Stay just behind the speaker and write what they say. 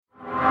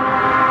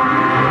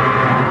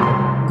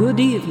Good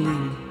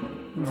evening.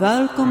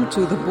 Welcome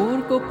to the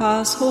Borgo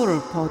Pass Horror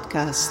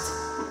Podcast.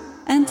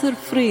 Enter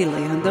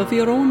freely and of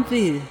your own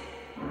will.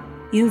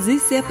 In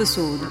this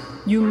episode,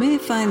 you may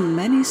find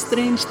many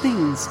strange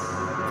things,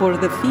 for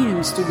the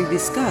films to be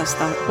discussed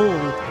are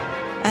old,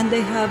 and they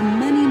have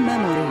many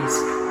memories.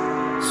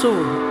 So,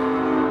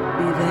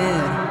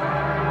 beware.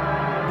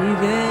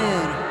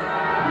 Beware.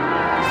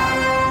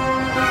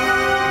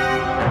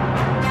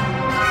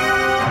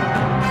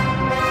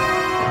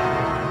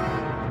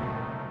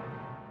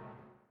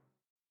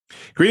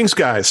 Greetings,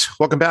 guys.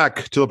 Welcome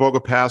back to the Borgo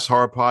Pass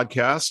Horror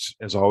Podcast.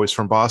 As always,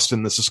 from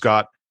Boston, this is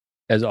Scott.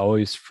 As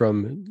always,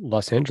 from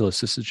Los Angeles,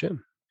 this is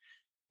Jim.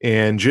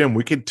 And Jim,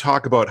 we could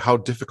talk about how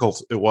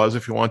difficult it was,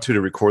 if you want to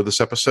record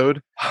this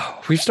episode.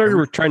 We've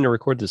started trying to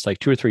record this like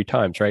 2 or 3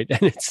 times, right?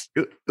 And it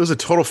was a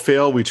total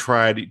fail. We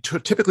tried.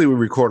 Typically, we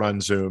record on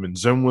Zoom, and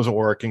Zoom wasn't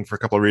working for a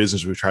couple of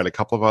reasons. We tried a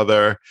couple of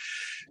other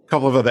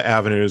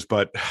avenues,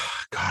 but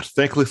God,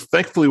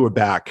 thankfully, we're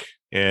back.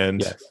 And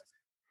yes.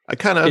 I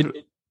kind of.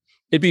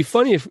 It'd be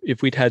funny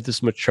if we'd had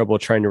this much trouble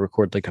trying to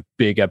record like a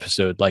big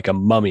episode, like a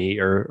Mummy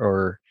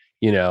or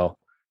the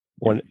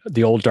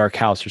Old Dark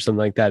House or something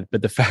like that.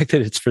 But the fact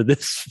that it's for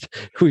this,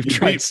 we've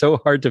tried so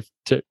hard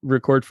to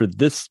record for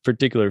this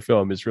particular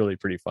film is really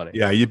pretty funny.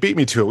 Yeah, you beat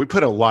me to it. We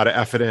put a lot of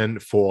effort in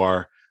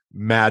for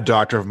Mad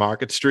Doctor of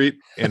Market Street,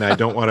 and I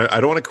don't want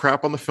to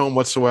crap on the film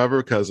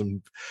whatsoever because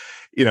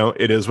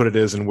it is what it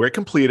is, and we're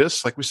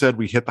completists. Like we said,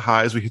 we hit the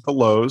highs, we hit the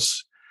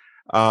lows.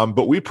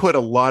 But we put a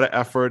lot of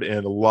effort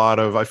and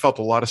I felt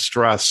a lot of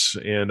stress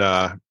in,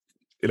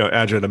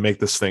 Adja to make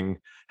this thing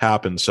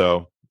happen.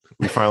 So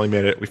we finally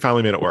made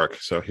it work.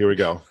 So here we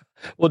go.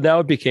 Well, now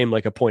it became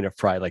like a point of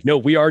pride. Like, no,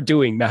 we are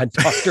doing Mad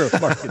Doctor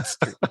of Market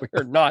Street.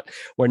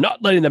 We're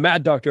not letting the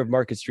Mad Doctor of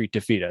Market Street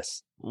defeat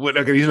us.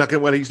 He's not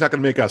going to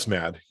make us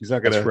mad. He's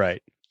not going to. That's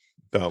right.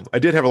 I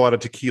did have a lot of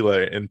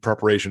tequila in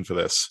preparation for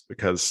this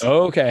because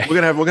okay, we're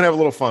gonna have a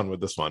little fun with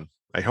this one.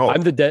 I hope.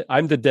 I'm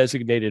the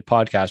designated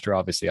podcaster.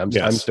 Obviously, I'm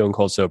stone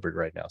cold sobered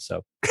right now,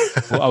 so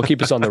I'll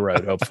keep us on the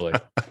road. Hopefully,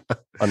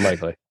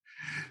 unlikely.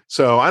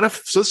 So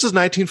this is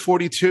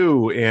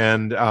 1942,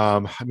 and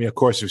of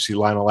course, we see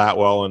Lionel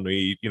Atwell, and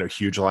we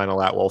huge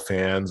Lionel Atwell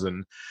fans,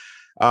 and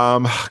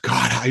God,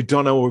 I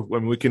don't know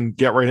when we can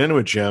get right into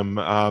it, Jim.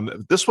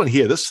 This one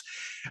here,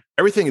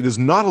 everything. There's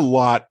not a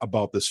lot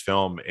about this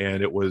film,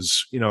 and it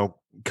was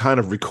kind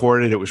of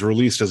recorded. It was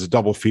released as a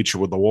double feature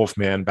with The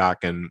Wolfman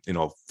back in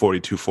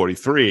 42,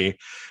 43,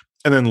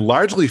 and then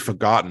largely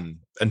forgotten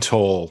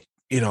until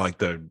like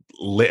the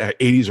late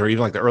 80s or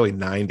even like the early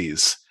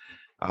 90s.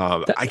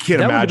 I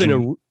can't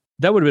imagine.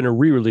 That would have been a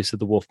re-release of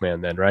The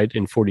Wolfman then, right?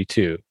 In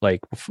 42. Like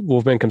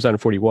Wolfman comes out in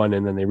 41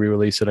 and then they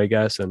re-release it, I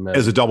guess. And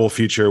as a double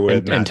feature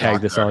with and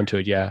tag this onto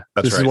it. Yeah.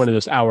 This is one of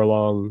those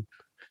hour-long,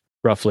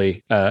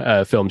 roughly,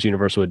 films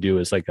Universal would do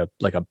as like a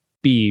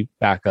B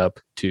backup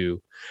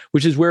to,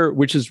 which is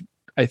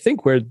I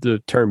think where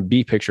the term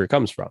B picture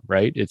comes from,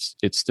 right? It's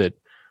that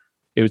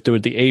it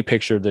was the A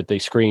picture that they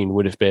screened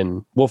would have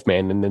been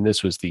Wolfman. And then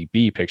this was the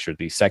B picture,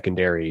 the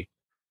secondary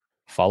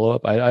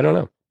follow-up. I don't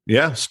know.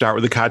 Yeah, start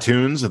with the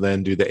cartoons and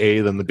then do the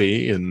A, then the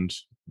B, and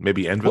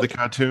maybe end with the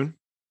cartoon.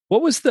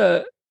 What was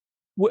did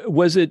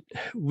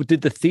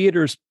the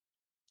theaters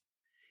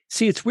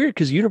see? It's weird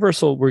because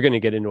Universal, we're going to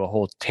get into a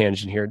whole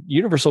tangent here.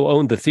 Universal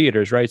owned the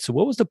theaters, right? So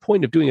what was the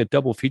point of doing a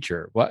double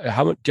feature?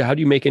 How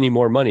do you make any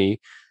more money?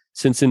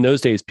 Since in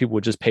those days, people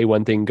would just pay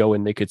one thing, go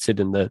and they could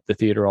sit in the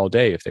theater all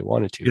day if they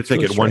wanted to. You'd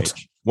think at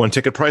one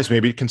ticket price,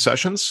 maybe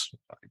concessions?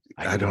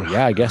 I don't know.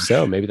 Yeah, I guess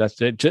so. Maybe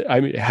that's it. I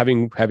mean,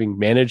 having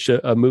managed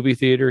a movie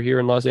theater here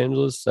in Los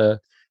Angeles,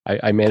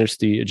 I managed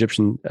the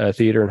Egyptian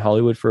theater in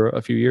Hollywood for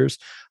a few years.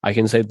 I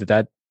can say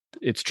that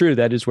it's true.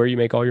 That is where you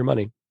make all your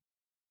money.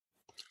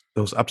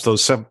 Those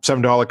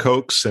 $7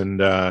 Cokes and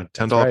 $10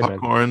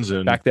 popcorns,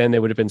 and back then they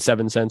would have been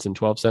 7 cents and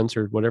 12 cents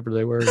or whatever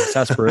they were.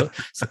 Sarsaparilla.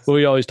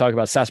 We always talk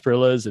about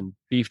sarsaparillas and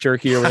beef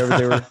jerky or whatever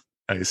they were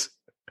nice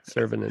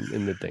serving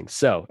in the thing.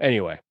 So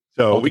anyway.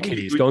 So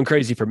he's going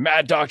crazy for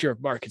Mad Doctor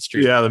of Market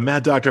Street. Yeah, the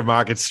Mad Doctor of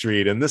Market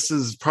Street, and this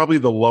is probably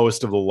the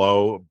lowest of the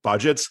low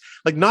budgets.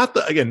 Like not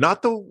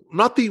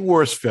the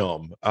worst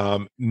film.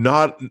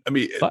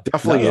 Definitely.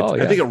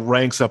 I think it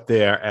ranks up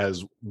there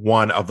as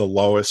one of the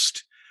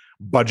lowest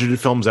budgeted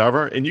films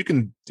ever, and you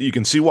can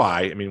see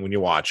why. I mean, when you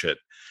watch it,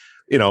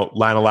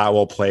 Lionel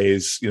Atwell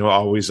plays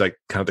always like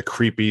kind of the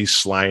creepy,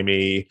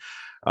 slimy,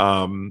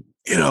 doctor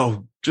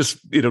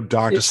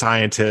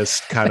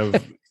scientist kind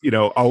of.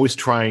 Always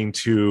trying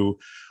to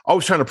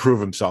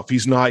prove himself.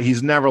 He's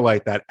never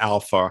like that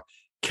alpha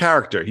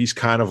character. He's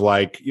kind of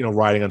like,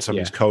 riding on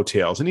somebody's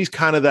coattails, and he's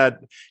kind of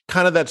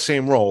that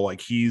same role.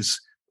 Like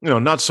he's,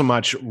 not so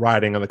much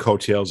riding on the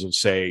coattails of,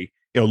 say,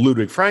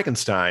 Ludwig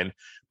Frankenstein,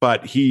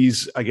 but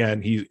he's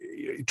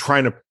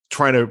trying to,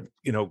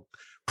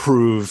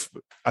 prove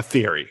a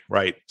theory,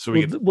 right? So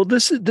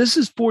this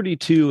is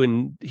 42,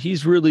 and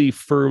he's really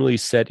firmly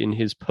set in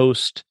his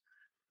post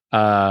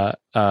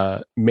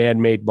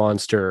man-made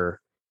monster,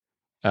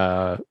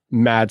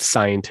 mad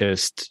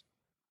scientist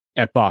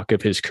epoch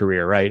of his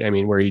career, right? I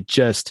mean, where he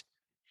just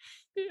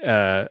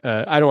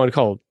I don't want to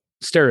call it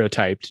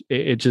stereotyped.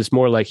 It's just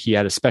more like he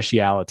had a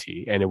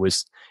speciality, and it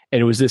was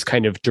this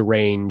kind of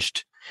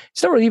deranged.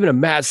 He's not really even a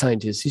mad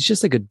scientist. He's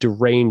just like a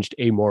deranged,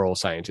 amoral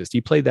scientist.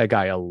 He played that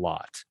guy a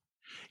lot.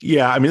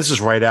 Yeah, I mean, this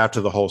is right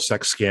after the whole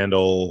sex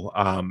scandal,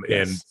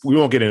 Yes. and we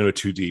won't get into it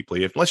too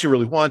deeply, unless you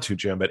really want to,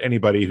 Jim. But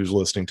anybody who's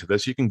listening to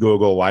this, you can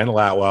Google Lionel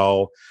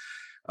Atwell.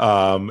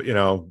 Some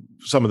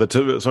of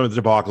the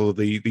debacle,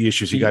 the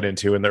issues he got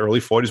into in the early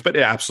 40s, but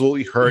it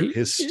absolutely hurt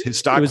his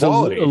stock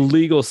quality. It was a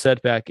legal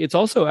setback. It's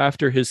also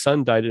after his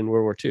son died in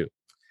World War II.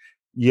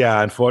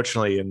 Yeah,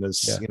 unfortunately, and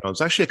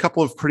there's actually a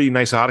couple of pretty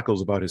nice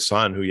articles about his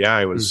son, who he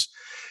was.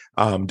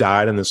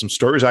 Died, and there's some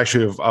stories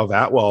actually of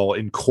Atwell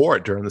in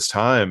court during this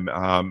time,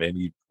 and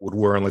he would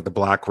wear like the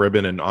black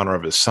ribbon in honor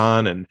of his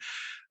son, and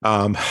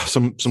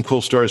some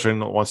cool stories for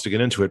anyone that wants to get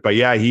into it. But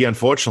yeah, he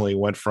unfortunately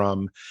went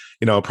from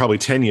probably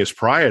 10 years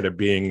prior to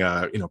being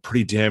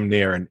pretty damn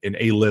near an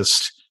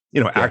A-list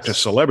actor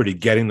celebrity,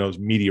 getting those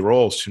meaty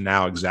roles, to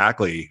now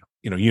exactly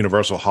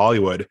Universal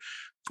Hollywood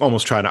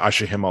almost trying to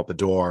usher him out the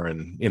door,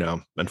 and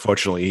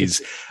unfortunately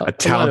he's a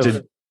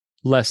talented.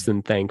 Less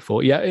than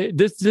thankful. Yeah,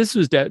 this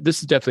is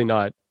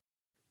definitely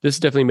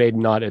made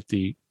not at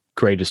the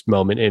greatest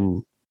moment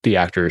in the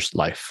actor's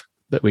life.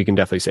 That we can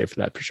definitely say for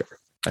that, for sure.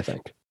 I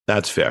think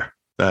that's fair.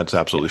 That's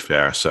absolutely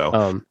fair.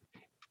 So,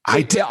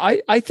 I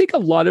think a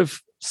lot of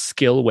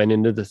skill went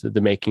into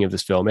the making of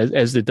this film,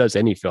 as it does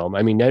any film.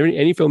 I mean,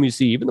 any film you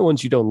see, even the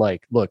ones you don't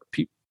like. Look,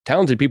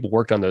 talented people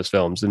worked on those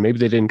films, and maybe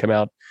they didn't come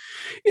out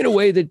in a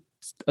way that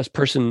a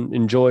person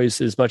enjoys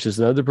as much as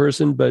another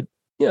person, but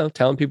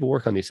talented people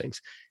work on these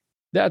things.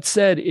 That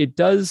said, it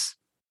does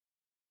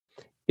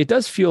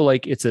feel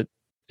like it's a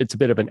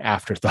bit of an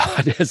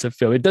afterthought as a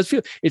film. It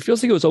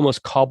feels like it was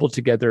almost cobbled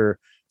together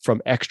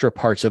from extra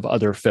parts of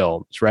other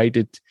films,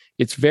 right?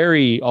 It's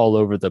very all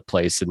over the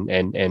place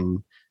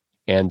and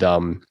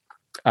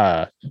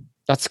not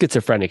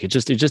schizophrenic. It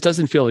just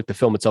doesn't feel like the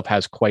film itself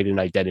has quite an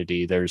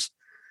identity. There's,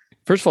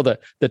 first of all,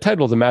 the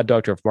title, The Mad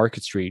Doctor of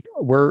Market Street.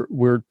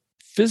 We're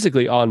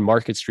physically on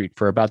Market Street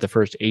for about the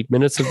first 8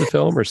 minutes of the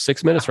film, or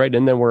 6 minutes, right?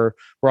 And then we're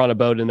on a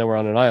boat, and then we're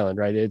on an island,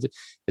 right?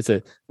 It's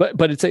a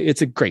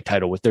great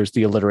title. There's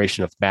the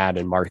alliteration of mad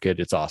and market.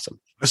 It's awesome.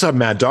 I saw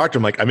Mad Doctor.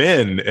 I'm like, I'm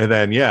in. And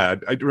then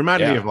it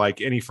reminded me of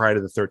like any Friday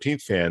the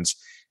 13th fans,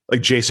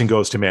 like Jason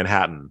Goes to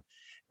Manhattan,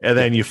 and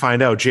then you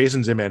find out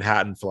Jason's in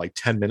Manhattan for like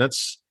 10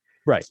 minutes.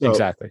 Right. So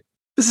exactly.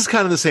 This is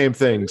kind of the same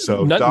thing.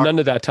 So none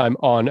of that time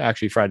on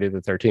actually Friday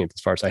the 13th,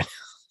 as far as I know.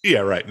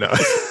 Yeah. Right. No.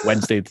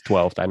 Wednesday the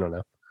 12th. I don't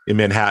know. In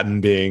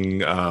Manhattan being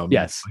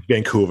yes, like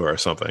Vancouver or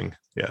something.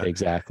 Yeah,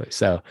 exactly.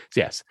 So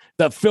yes,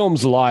 the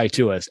films lie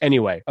to us.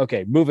 Anyway,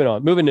 okay,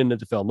 moving into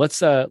the film. Let's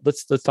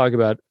talk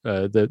about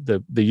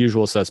the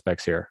usual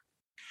suspects here.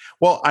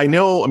 Well,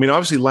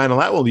 obviously Lionel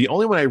Atwell. The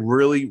only one I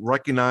really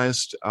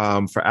recognized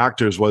for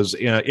actors was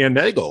Anne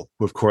Nagel,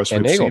 who of course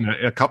we've seen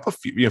a couple of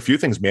few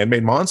things.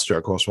 Man-Made Monster,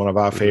 of course, one of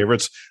our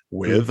favorites,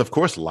 with of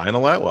course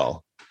Lionel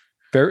Atwell.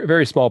 Very,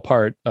 very small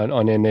part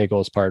on Anne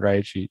Nagel's part,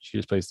 right? She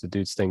just plays the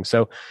dude's thing.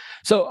 So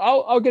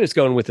I'll get us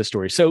going with the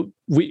story. So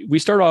we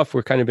start off.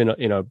 We're kind of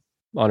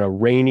on a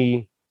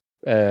rainy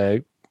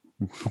day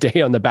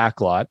on the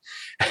back lot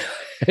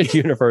at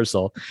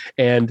Universal,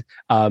 and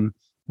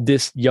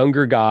this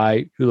younger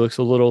guy who looks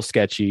a little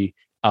sketchy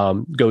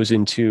goes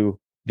into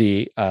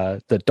the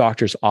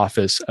doctor's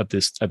office of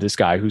this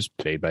guy who's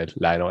played by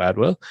Lionel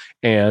Atwell,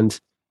 and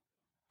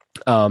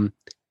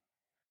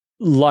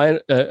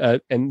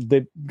and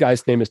the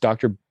guy's name is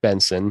Dr.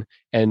 Benson,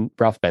 and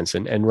Ralph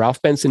Benson. And Ralph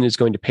Benson is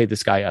going to pay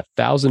this guy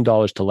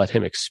 $1,000 to let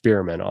him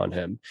experiment on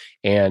him.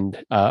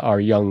 And our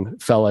young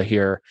fella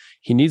here,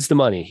 he needs the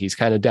money. He's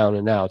kind of down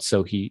and out,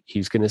 so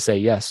he's going to say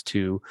yes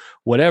to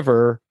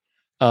whatever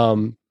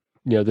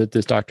that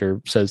this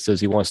doctor says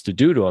he wants to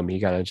do to him. He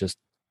kind of just,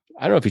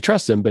 I don't know if he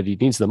trusts him, but he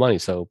needs the money.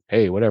 So,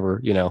 hey,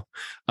 whatever,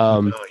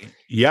 and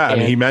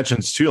he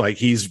mentions too, like,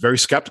 he's very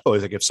skeptical.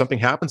 He's like, if something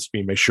happens to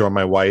me, make sure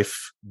my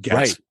wife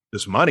gets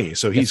this money.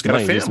 So he's got a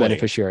family. He's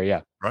beneficiary.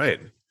 Yeah. Right.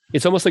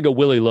 It's almost like a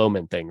Willie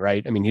Loman thing,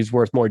 right? I mean, he's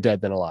worth more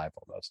dead than alive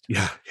almost.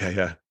 Yeah.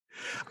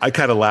 I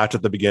kind of laughed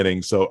at the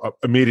beginning. So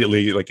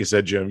immediately, like you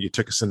said, Jim, you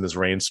took us in this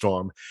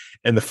rainstorm,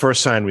 and the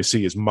first sign we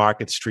see is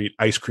Market Street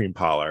Ice Cream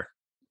Parlor.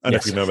 I don't know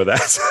if you remember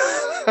that.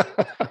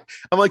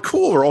 I'm like,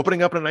 cool, we're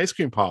opening up an ice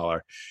cream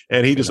parlor.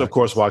 And he just, of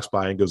course, walks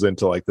by and goes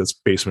into like this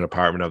basement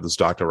apartment of this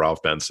Dr.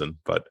 Ralph Benson.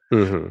 But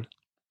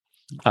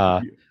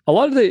a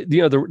lot of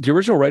the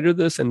original writer of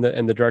this and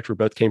the director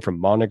both came from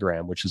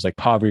Monogram, which is like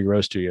Poverty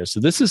Row Studios. So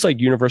this is like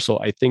Universal,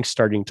 I think,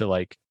 starting to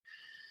like,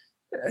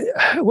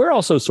 we're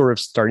also sort of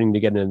starting to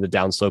get into the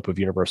downslope of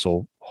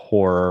Universal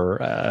horror,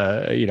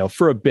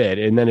 for a bit.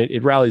 And then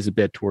it rallies a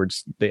bit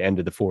towards the end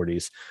of the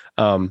 40s.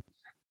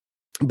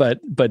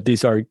 But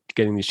these are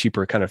getting these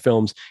cheaper kind of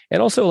films.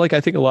 And also, like, I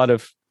think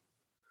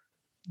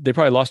they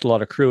probably lost a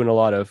lot of crew and a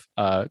lot of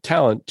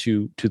talent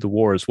to the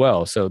war as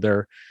well. So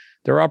they're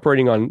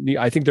operating on,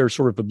 I think they're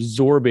sort of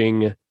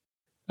absorbing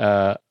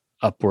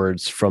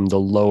upwards from the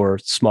lower,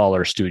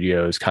 smaller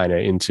studios kind of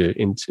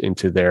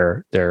into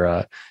their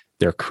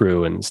their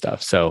crew and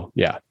stuff. So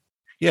yeah.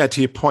 Yeah,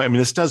 to your point, I mean,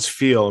 this does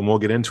feel, and we'll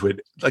get into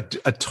it, like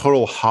a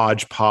total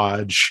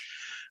hodgepodge,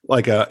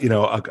 like a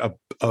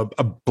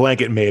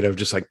blanket made of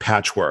just like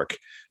patchwork.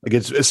 Like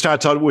it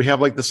starts out, we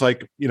have like this,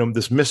 like,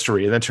 this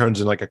mystery, and then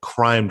turns into like a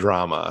crime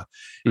drama.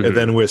 Mm-hmm. And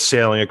then we're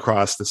sailing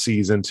across the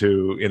seas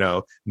into,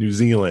 New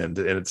Zealand.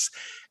 And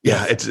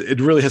it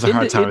really has a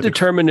hard time.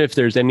 Determine if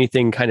there's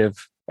anything kind of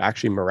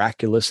actually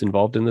miraculous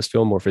involved in this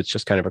film, or if it's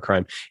just kind of a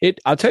crime.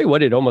 I'll tell you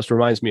what, it almost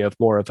reminds me of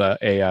more of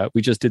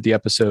we just did the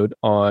episode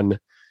on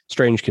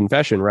Strange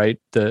Confession, right?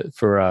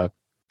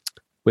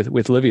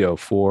 With Livio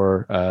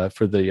for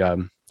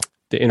the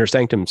Inner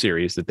Sanctum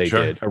series that they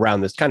did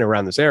around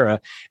this era.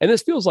 And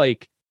this feels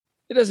like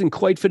it doesn't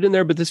quite fit in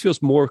there, but this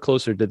feels more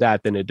closer to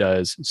that than it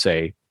does,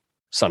 say,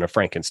 Son of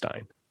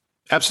Frankenstein.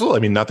 Absolutely. I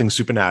mean, nothing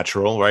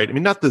supernatural, right? I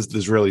mean, not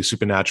there's really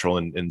supernatural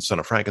in Son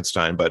of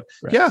Frankenstein, but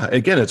yeah,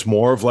 again, it's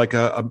more of like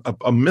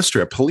a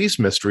mystery, a police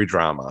mystery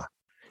drama.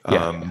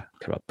 Kind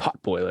of a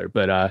pot boiler,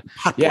 but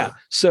boiler.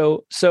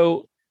 So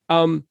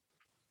I've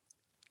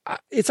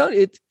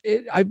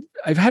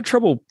had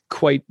trouble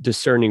quite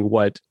discerning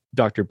what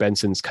Dr.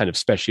 Benson's kind of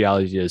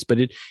speciality is, but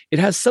it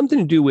has something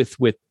to do with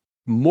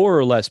more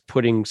or less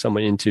putting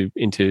someone into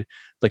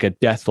like a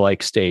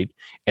death-like state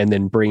and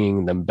then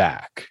bringing them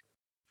back.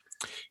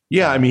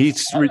 Yeah, I mean,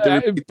 he's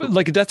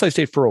like a death-like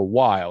state for a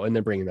while and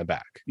then bringing them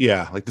back.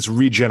 Yeah, like this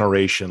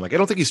regeneration. Like, I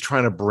don't think he's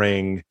trying to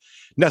bring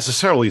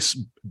necessarily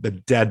the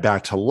dead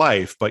back to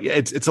life, but yeah,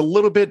 it's a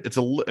little bit.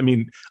 I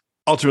mean,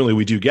 ultimately,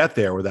 we do get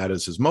there where that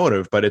is his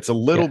motive, but it's a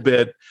little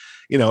bit,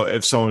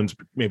 if someone's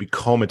maybe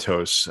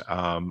comatose.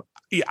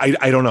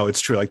 I don't know.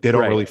 It's true. Like, they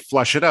don't really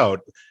flesh it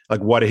out. Like,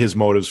 what are his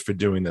motives for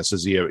doing this?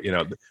 Is he a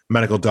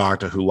medical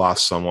doctor who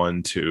lost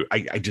someone to?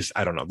 I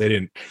don't know. They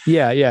didn't.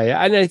 Yeah.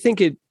 And I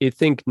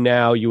think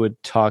now you would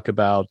talk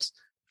about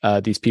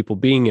these people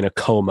being in a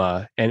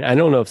coma, and I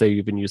don't know if they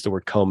even use the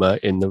word coma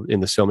in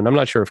the film, and I'm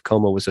not sure if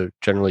coma was a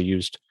generally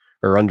used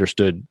or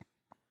understood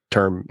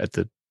term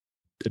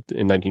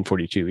in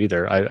 1942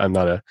 either. I'm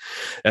not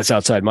that's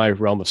outside my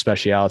realm of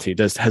speciality. It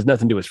has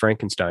nothing to do with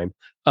Frankenstein.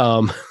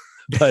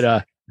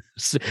 But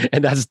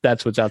and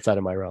that's what's outside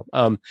of my realm.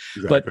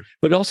 Exactly.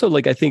 But also,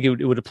 like, I think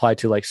it would apply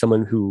to like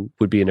someone who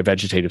would be in a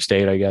vegetative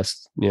state, I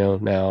guess,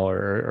 now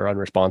or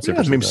unresponsive.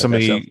 Yeah, maybe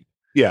somebody. Like that,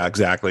 yeah,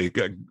 exactly.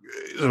 You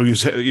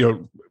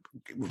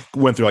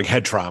went through like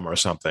head trauma or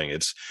something.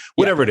 It's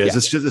whatever it is.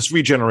 It's just this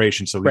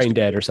regeneration. So brain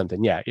dead or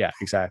something. Yeah,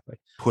 exactly.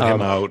 Put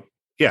him out.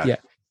 Yeah.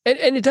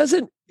 And it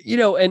doesn't,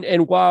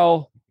 and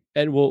while,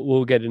 and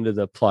we'll get into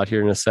the plot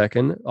here in a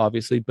second,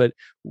 obviously, but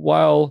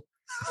while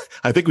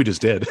I think we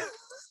just did.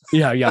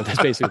 Yeah,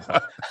 that's basically.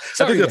 I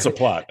think that's a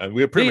plot.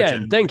 We're pretty much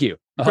end. Thank you.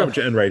 Pretty much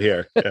end right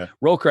here. Yeah.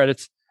 Roll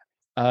credits.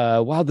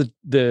 While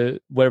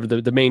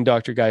the main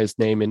doctor guy's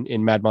name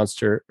in Mad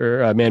Monster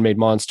or Man-Made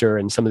Monster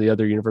and some of the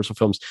other Universal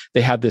films,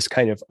 they have this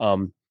kind of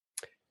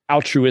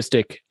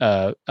altruistic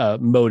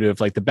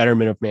motive, like the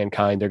betterment of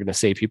mankind. They're going to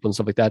save people and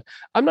stuff like that.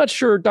 I'm not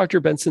sure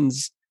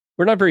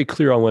we're not very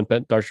clear on what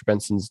Dr.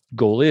 Benson's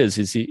goal is.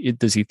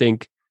 Does he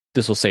think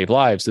this will save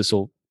lives? This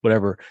will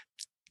whatever.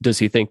 Does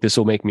he think this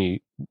will make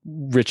me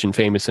rich and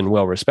famous and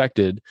well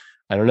respected?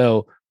 I don't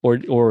know.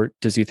 Or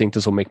does he think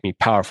this will make me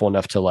powerful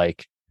enough to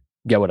like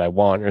get what I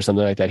want or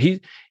something like that? He's.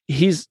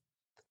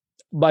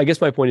 I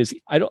guess my point is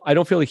I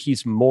don't feel like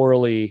he's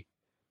morally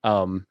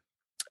has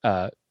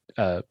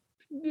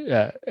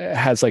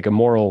like a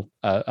moral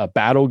a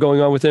battle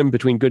going on with him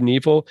between good and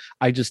evil.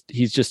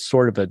 He's just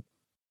sort of a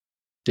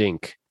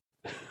dink.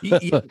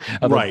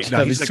 Right.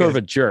 He's like sort of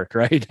a jerk,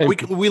 right?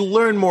 We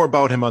learn more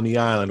about him on the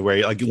island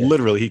where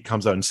literally he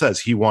comes out and says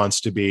he wants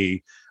to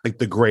be like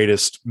the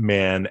greatest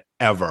man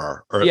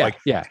ever, or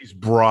these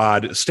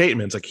broad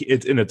statements. Like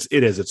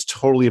it's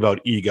totally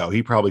about ego.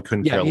 He probably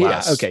couldn't care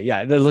less. Yeah. Okay.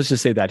 Yeah. Let's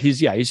just say that he's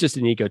just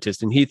an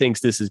egotist and he thinks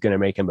this is going to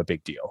make him a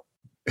big deal.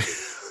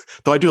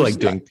 Though I do like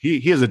Dink.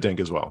 He is a Dink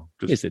as well.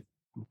 He's a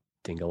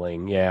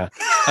dingaling. Yeah.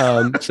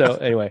 So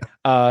anyway,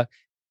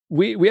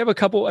 We have a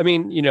couple. I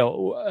mean,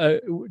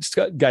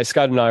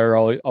 Scott and I are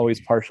always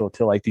partial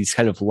to like these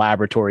kind of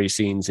laboratory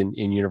scenes in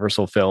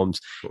Universal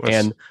films.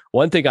 And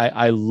one thing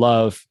I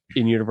love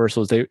in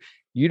Universal is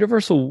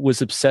Universal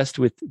was obsessed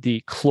with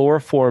the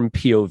chloroform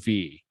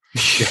POV.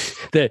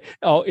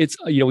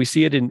 We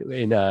see it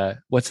in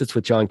what's this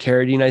with John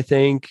Carradine, I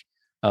think.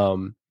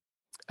 We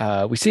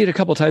see it a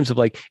couple of times of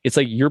like it's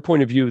like your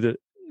point of view, the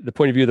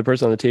point of view of the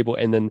person on the table,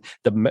 and then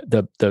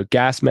the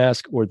gas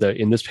mask or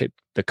in this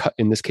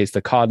case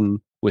the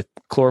cotton with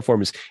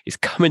chloroform is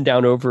coming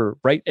down over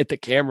right at the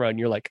camera, and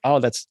you're like, oh,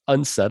 that's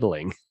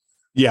unsettling.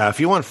 Yeah, if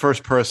you want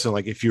first person,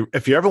 like if you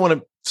ever want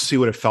to see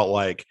what it felt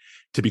like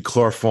to be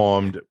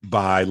chloroformed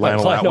by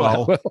Lionel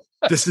Atwell,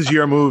 this is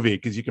your movie,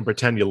 because you can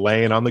pretend you're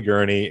laying on the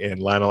gurney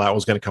and Lionel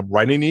Atwell's going to come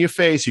right into your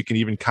face. You can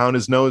even count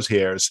his nose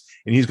hairs,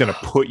 and he's going to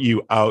put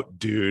you out,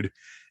 dude.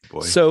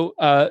 Boy.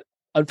 So,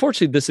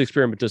 unfortunately, this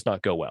experiment does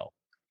not go well.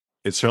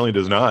 It certainly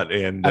does not.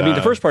 And I mean,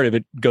 the first part of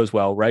it goes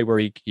well, right? Where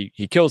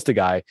he kills the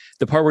guy.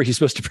 The part where he's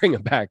supposed to bring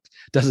him back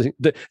doesn't.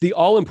 The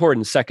all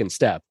important second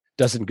step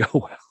doesn't go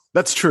well.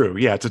 That's true.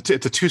 Yeah, it's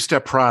a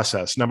two-step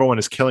process. Number one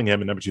is killing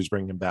him, and number two is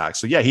bringing him back.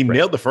 So yeah, he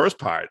nailed the first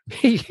part.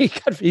 He's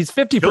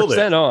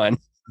 50% on.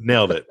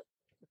 Nailed it.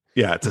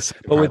 Yeah, it's a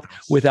but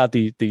without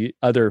the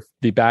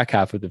back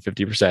half of the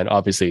 50%,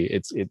 obviously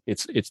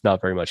it's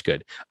not very much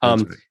good.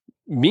 Right.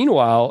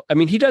 Meanwhile, I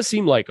mean, he does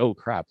seem like, oh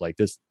crap, like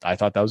this. I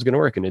thought that was going to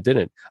work, and it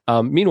didn't.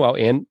 Meanwhile,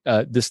 and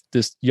this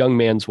young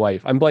man's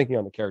wife, I'm blanking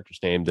on the character's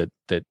name that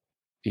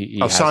he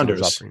has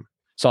Saunders.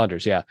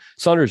 Saunders, yeah.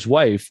 Saunders'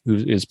 wife, who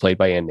is played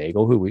by Anne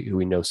Nagel, who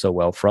we know so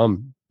well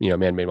from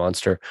Man-Made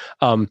Monster,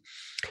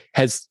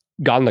 has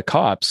gotten the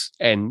cops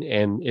and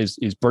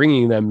is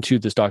bringing them to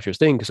this doctor's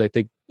thing because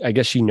I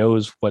guess she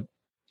knows what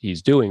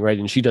he's doing, right?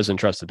 And she doesn't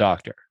trust the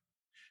doctor.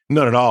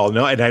 Not at all.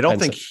 No, and I don't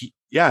think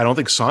I don't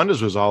think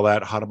Saunders was all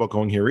that hot about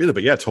going here either.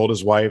 But yeah, told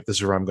his wife, this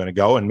is where I'm going to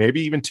go. And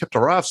maybe even tipped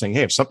her off saying,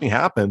 hey, if something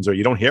happens or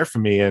you don't hear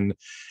from me in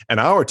an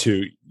hour or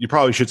two, you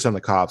probably should send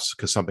the cops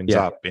because something's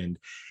up.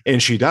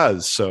 And she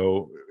does.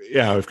 So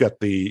yeah, we've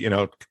got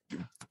the,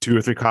 2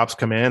 or 3 cops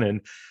come in.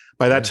 And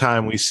by that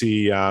time we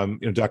see,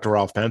 Dr.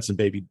 Ralph Benson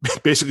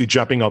basically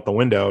jumping out the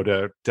window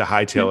to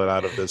hightail it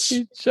out of this.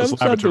 He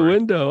jumps out the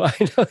window. I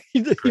know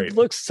he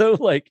looks so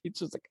like, he's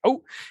just like,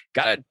 oh,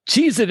 gotta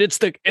cheese it. It's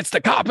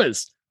the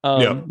coppers.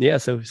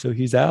 So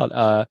he's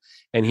out,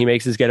 and he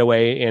makes his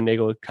getaway, and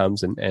Nagel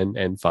comes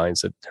and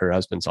finds that her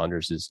husband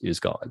Saunders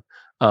is gone.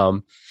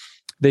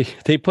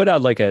 They put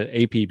out like an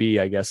APB,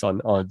 I guess,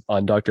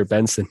 on Dr.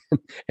 Benson,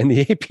 and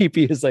the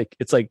APB is like,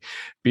 it's like,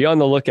 be on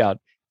the lookout.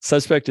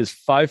 Suspect is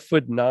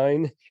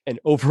 5'9" and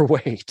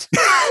overweight.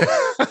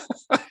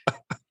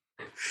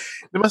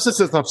 They must have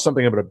said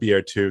something about a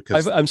beard too.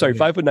 I'm sorry,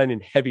 5'9"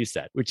 and heavy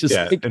set, which is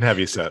in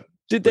heavy set.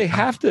 Did they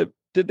have to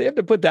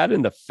put that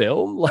in the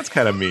film? That's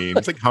kind of mean.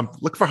 It's like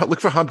look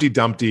for Humpty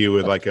Dumpty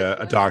with like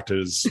a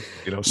doctor's,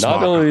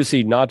 Not only is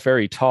he not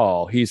very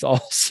tall, he's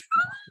also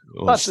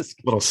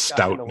little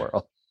stout in the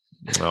world.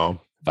 No,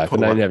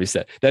 5'9" and heavy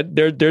set.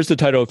 There's the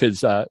title of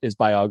his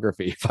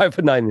biography.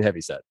 5'9" and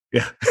heavy set.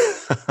 Yeah.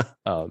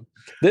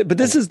 But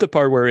this is the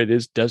part where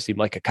does seem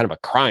like a kind of a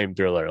crime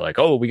thriller. Like,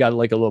 oh, we got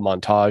like a little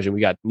montage, and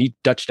we got neat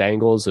Dutch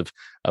angles of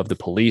the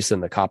police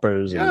and the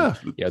coppers, and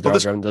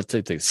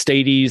the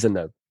stadies and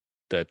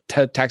the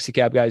taxi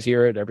cab guys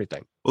here and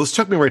everything. Well, this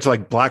took me right to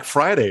like Black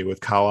Friday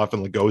with Karloff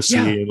and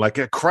Lugosi and like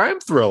a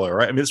crime thriller,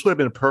 right? I mean, this would have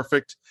been a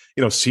perfect,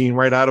 scene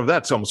right out of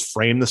that. It's almost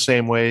framed the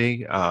same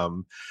way,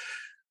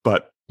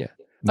 but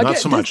not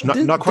so much.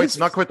 Not quite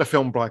the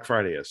film Black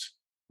Friday is.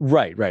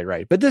 Right.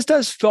 But this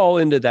does fall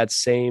into that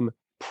same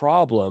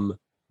problem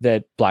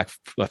that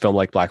a film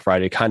like Black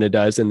Friday kind of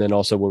does. And then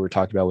also what we're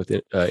talking about with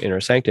Inner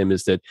Sanctum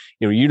is that,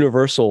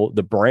 Universal,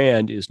 the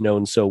brand is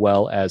known so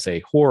well as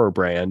a horror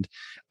brand.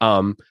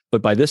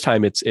 But by this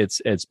time it's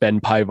Ben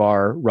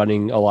Pivar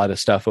running a lot of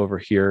stuff over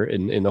here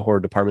in the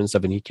horror department and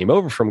stuff. And he came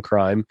over from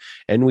crime,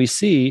 and we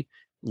see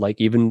like,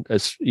 even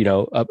as,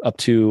 up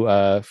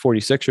to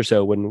 46 or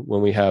so, when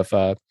we have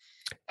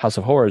House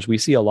of Horrors, we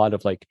see a lot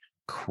of like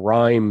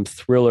crime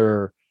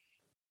thriller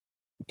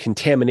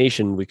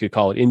contamination, we could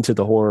call it, into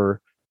the horror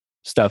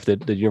stuff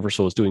that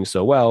Universal is doing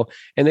so well.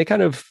 And they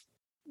kind of,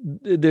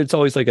 there's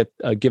always like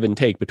a give and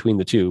take between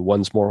the two.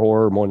 One's more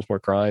horror, one's more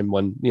crime,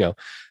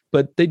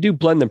 but they do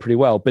blend them pretty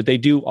well. But they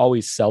do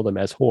always sell them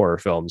as horror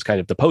films. Kind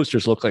of the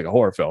posters look like a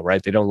horror film,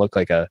 right? They don't look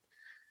like a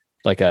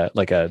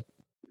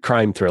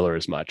crime thriller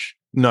as much.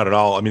 Not at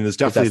all. I mean, there's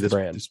definitely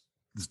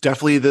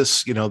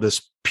this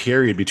this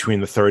period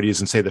between the 30s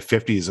and say the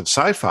 50s of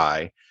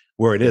sci-fi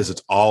where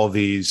it's all of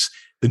these,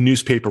 the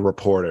newspaper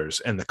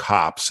reporters and the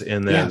cops,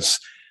 and there's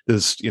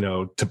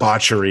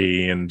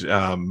debauchery, and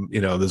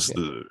there's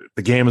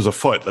the game is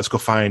afoot. Let's go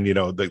find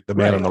the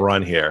man on the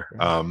run here.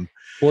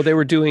 Well, they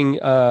were doing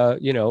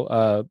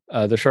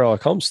the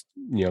Sherlock Holmes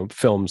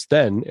films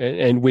then,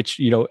 and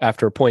which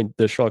after a point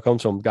the Sherlock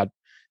Holmes film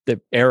the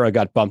era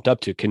got bumped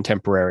up to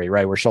contemporary,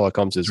 right, where Sherlock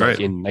Holmes is like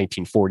in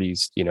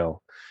 1940s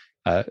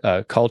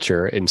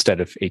culture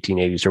instead of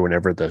 1880s or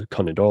whenever the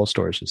Conan Doyle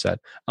stories was set.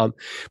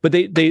 But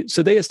they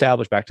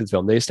established, back to the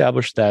film, they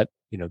established that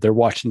they're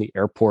watching the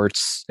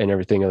airports and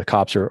everything, and the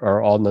cops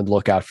are all on the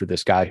lookout for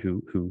this guy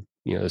who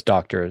this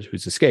doctor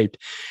who's escaped.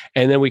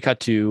 And then we cut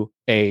to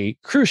a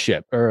cruise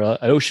ship or an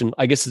ocean,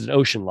 I guess it's an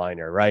ocean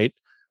liner, right?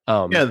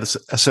 This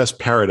SS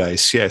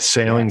Paradise,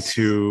 sailing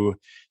to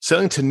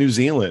New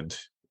Zealand,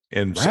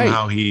 and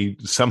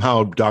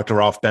somehow Dr.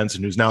 Ralph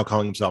Benson, who's now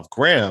calling himself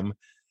Graham,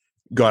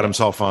 got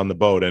himself on the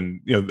boat. And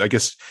I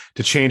guess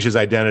to change his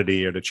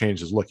identity or to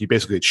change his look, he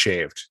basically had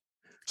shaved.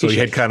 So he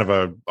had kind of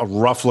a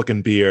rough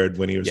looking beard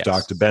when he was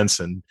Dr.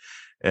 Benson,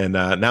 and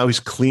now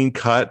he's clean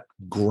cut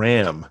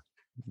Graham,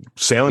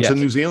 sailing to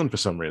New Zealand for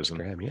some reason.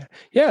 Graham,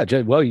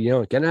 well,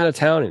 getting out of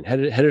town and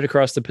headed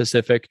across the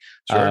Pacific.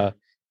 Sure.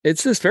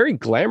 It's this very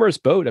glamorous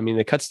boat. I mean,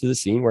 it cuts to the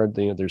scene where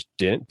there's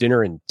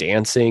dinner and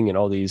dancing and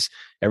all these,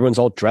 everyone's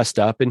all dressed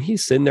up, and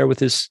he's sitting there with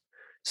his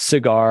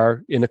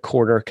cigar in the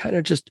corner, kind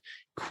of just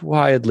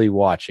quietly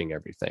watching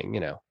everything,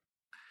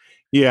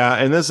 Yeah,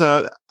 and there's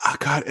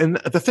and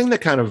the thing that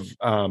kind of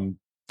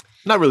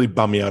not really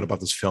bummed me out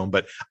about this film,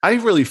 but I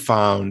really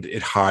found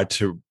it hard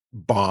to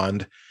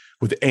bond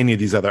with any of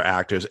these other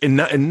actors, and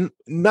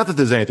not that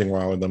there's anything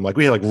wrong with them. Like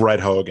we had like Red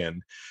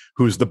Hogan,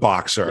 who's the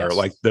boxer, Yes.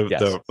 like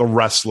the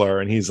wrestler,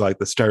 and he's like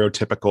the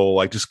stereotypical,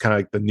 like just kind of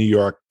like the New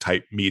York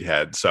type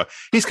meathead. So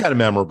he's kind of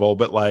memorable.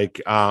 But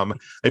like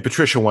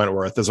Patricia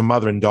Wentworth, there's a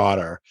mother and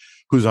daughter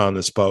who's on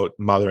this boat,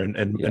 mother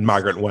and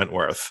Margaret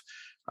Wentworth.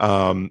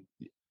 There's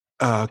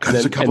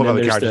a couple of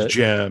other characters,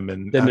 Jim,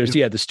 and then there's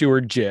the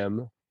steward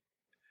Jim.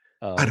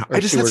 I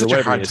just had such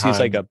a hard time. He's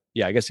like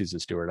I guess he's a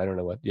steward. I don't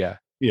know what. Yeah.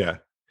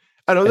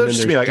 I know that's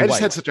just me. Like I just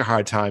had such a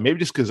hard time. Maybe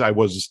just because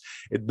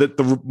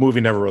the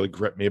movie never really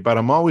gripped me. But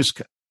I'm always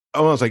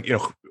like,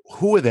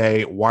 who are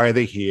they? Why are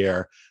they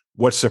here?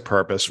 What's their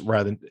purpose?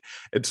 Rather than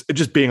it's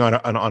just being on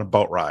a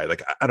boat ride.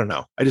 Like I don't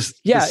know.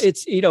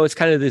 It's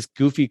kind of this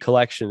goofy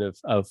collection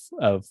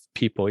of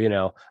people.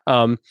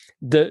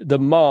 The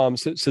mom.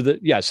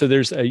 So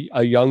there's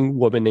a young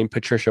woman named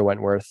Patricia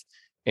Wentworth,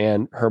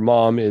 and her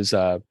mom is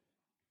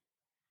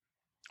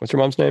what's her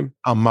mom's name?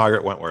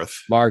 Margaret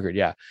Wentworth. Margaret,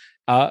 yeah.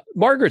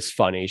 Margaret's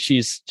funny.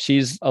 She's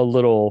a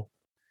little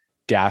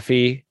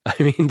daffy. I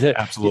mean,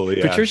 absolutely.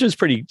 Yeah. Patricia's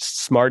pretty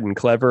smart and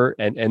clever,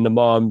 and the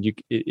mom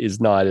is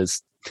not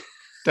as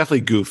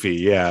definitely goofy.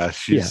 Yeah,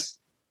 she's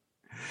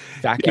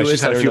vacuous.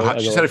 She's had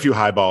a few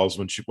highballs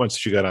once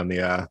she got on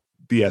the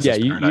SS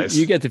Paradise.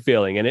 You get the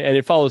feeling, and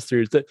it follows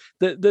through.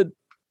 But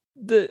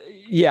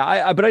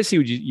I see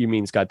what you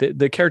mean, Scott.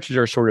 The characters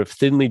are sort of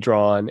thinly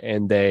drawn,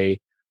 and they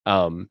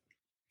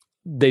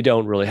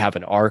don't really have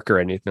an arc or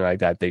anything like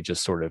that. They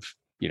just sort of,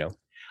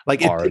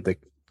 the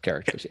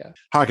characters. Yeah.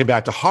 Harking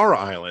back to Horror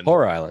Island,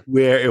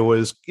 where it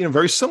was,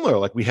 very similar.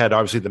 Like we had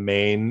obviously the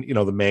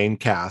main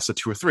cast, the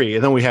 2 or 3,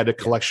 and then we had a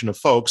collection of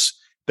folks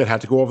that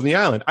had to go over the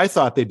island. I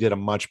thought they did a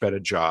much better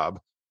job.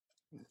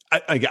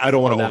 I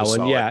don't want to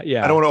oversell it.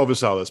 Yeah. I don't want to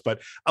oversell this,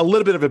 but a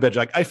little bit of a bit.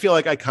 Like I feel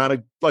like I kind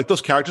of like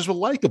those characters were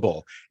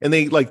likable, and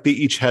they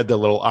each had their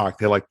little arc.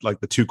 They like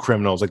the 2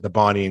 criminals, like the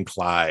Bonnie and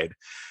Clyde.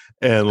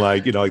 And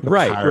like the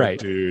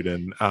pirate dude,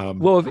 and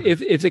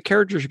if the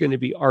characters are going to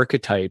be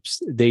archetypes,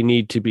 they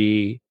need to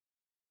be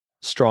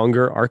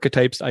stronger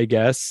archetypes, I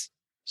guess.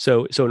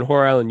 So in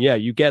Horror Island,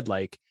 you get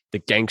like the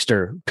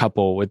gangster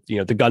couple with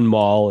the gun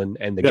mall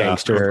and the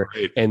gangster,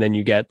 right. And then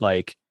you get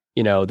like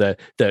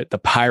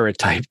the pirate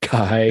type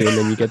guy, and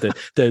then you get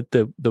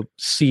the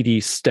seedy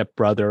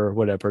stepbrother or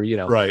whatever.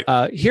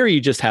 Right. Here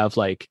you just have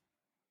like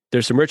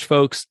there's some rich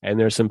folks and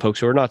there's some folks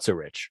who are not so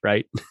rich,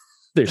 right?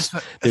 There's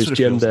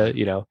Jim,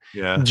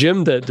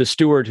 Jim, the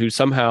steward, who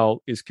somehow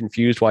is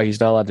confused why he's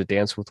not allowed to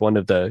dance with one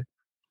of the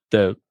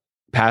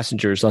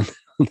passengers on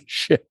the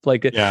ship.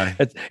 Like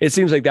it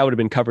seems like that would have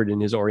been covered in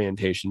his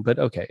orientation, but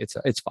okay, it's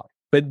fine.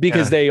 But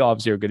because they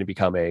obviously are going to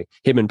become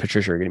him and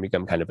Patricia are going to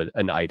become kind of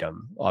an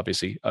item,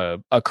 obviously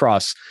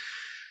across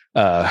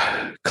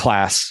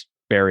class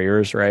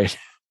barriers, right?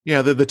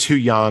 Yeah, they're the 2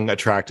 young,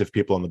 attractive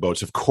people on the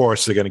boats. Of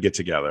course, they're going to get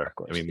together.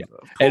 Course,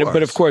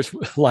 but of course,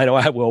 Lionel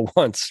Atwill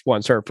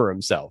wants her for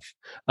himself.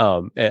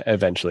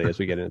 Eventually, as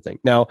we get into things.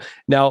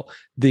 Now,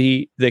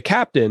 the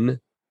captain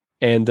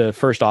and the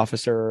first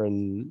officer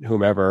and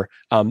whomever,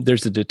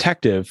 there's a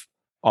detective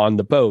on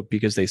the boat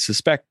because they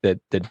suspect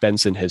that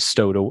Benson has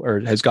stowed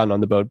or has gotten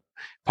on the boat,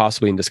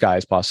 possibly in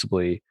disguise,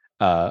 possibly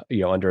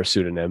under a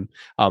pseudonym.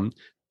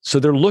 So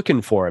they're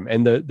looking for him,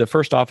 and the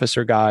first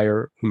officer guy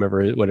or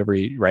whomever, whatever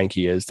rank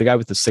he is, the guy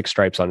with the 6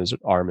 stripes on his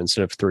arm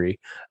instead of 3,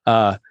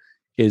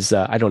 is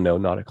I don't know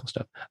nautical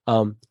stuff.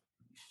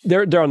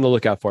 They're on the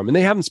lookout for him, and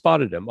they haven't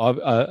spotted him.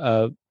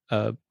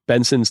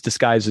 Benson's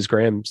disguise as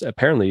Graham's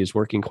apparently is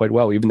working quite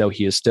well, even though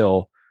he is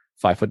still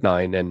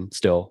 5'9" and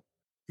still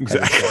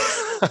exactly.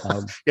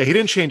 He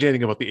didn't change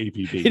anything about the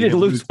APB. He didn't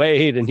lose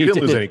weight, and he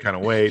didn't lose any kind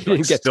of weight. He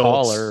didn't get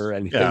taller or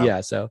anything.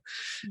 Yeah, so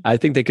I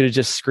think they could have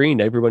just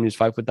screened everyone who's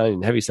 5'9"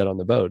 and heavyset on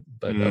the boat.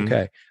 But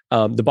okay,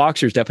 the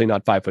boxer's definitely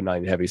not 5'9"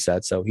 and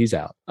heavyset, so he's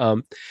out.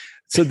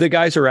 So the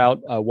guys are out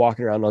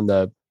walking around on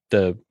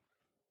the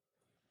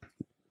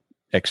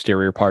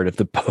exterior part of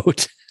the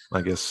boat.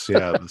 I guess,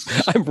 yeah.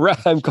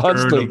 I'm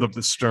constantly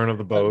the stern of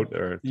the boat,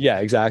 or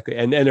exactly.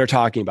 And they're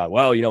talking about,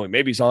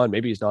 maybe he's on,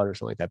 maybe he's not, or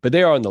something like that. But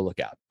they are on the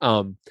lookout.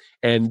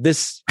 And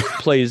this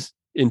plays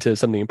into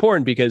something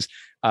important because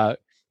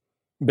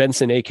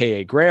Benson,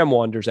 aka Graham,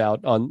 wanders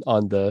out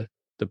on the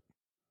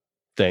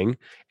thing,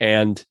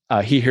 and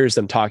he hears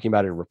them talking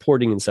about it and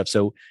reporting and stuff.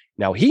 So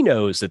now he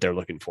knows that they're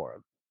looking for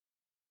him.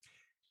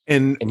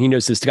 And he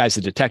knows this guy's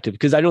a detective,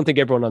 because I don't think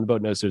everyone on the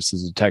boat knows this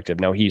is a detective.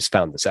 Now he's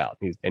found this out,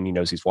 and he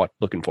knows he's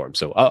looking for him.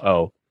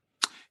 So,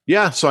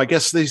 yeah. So I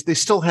guess they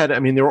still had. I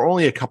mean, they were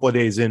only a couple of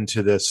days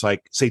into this,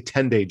 like, say,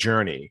 10-day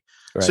journey.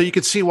 Right. So you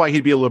could see why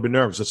he'd be a little bit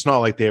nervous. It's not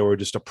like they were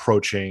just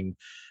approaching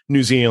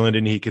New Zealand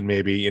and he could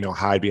maybe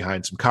hide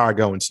behind some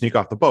cargo and sneak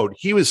off the boat.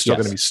 He was still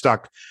going to be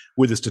stuck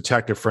with this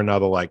detective for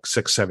another like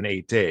 6, 7,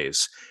 8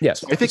 days.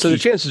 Yes, so I think the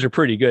chances are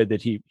pretty good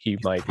that he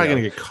might probably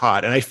going to get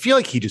caught. And I feel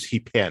like he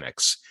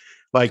panics.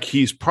 Like,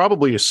 he's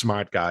probably a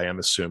smart guy, I'm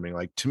assuming.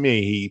 Like, to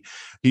me,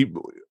 he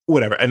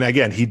whatever. And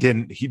again, he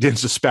didn't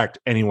suspect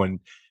anyone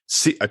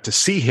to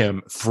see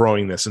him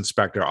throwing this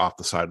inspector off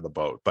the side of the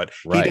boat. But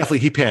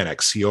he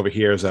panics. He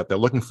overhears that they're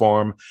looking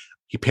for him.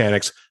 he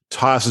panics,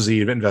 tosses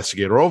the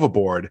investigator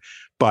overboard,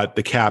 but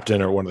the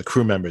captain or one of the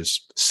crew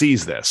members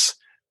sees this.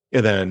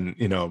 And then,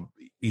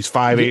 he's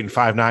 5'8" and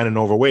 5'9" and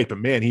overweight, but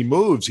man, he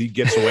moves. He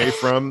gets away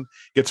from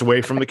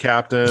the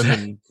captain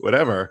and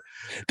whatever.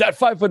 That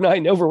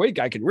 5'9" overweight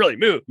guy can really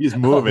move. He's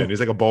moving. He's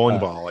like a bowling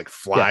ball, like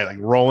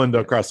rolling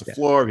across the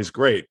floor. He's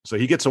great. So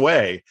he gets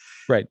away.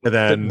 Right. And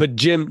then, but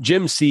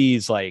Jim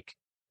sees, like,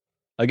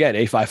 again,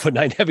 a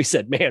 5'9"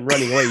 heavyset man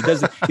running away.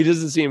 He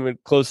doesn't see him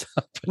close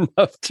up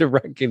enough to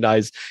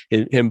recognize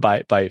him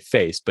by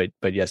face, but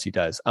yes, he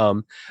does.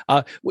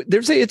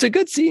 It's a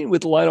good scene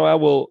with Lionel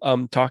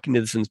Atwill talking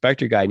to this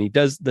inspector guy, and he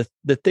does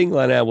the thing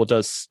Lionel Atwill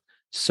does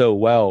so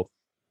well,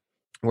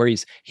 where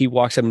he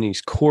walks up and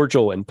he's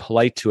cordial and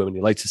polite to him, and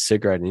he lights a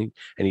cigarette and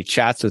he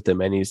chats with him,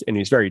 and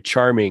he's very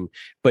charming,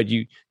 but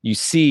you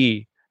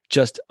see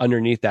just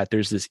underneath that,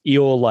 there's this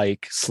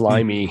eel-like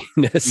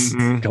sliminess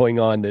going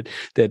on that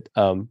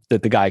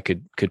the guy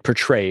could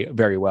portray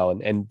very well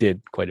and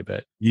did quite a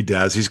bit. He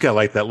does. He's got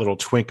like that little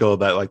twinkle,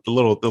 that like the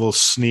little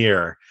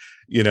sneer.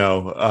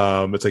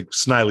 It's like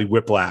Snidely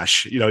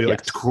Whiplash. He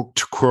like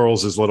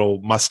twirls his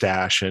little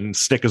mustache and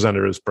snickers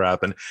under his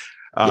breath, and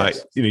where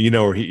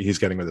he's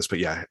getting with this. But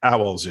yeah,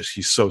 Atwell's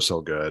he's so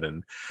good,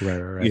 and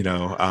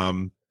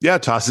right.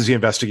 Tosses the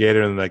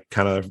investigator, and like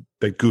kind of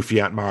the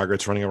goofy Aunt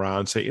Margaret's running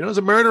around saying, there's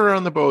a murderer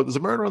on the boat. There's a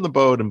murderer on the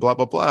boat, and blah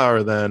blah blah.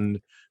 Or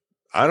then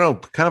I don't know,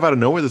 kind of out of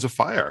nowhere, there's a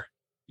fire.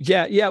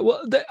 Yeah.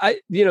 Well,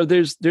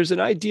 there's an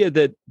idea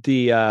that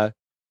the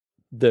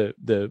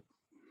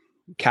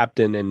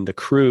captain and the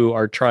crew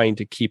are trying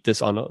to keep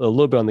this on a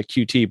little bit on the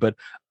QT, but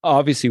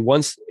obviously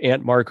once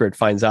Aunt Margaret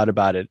finds out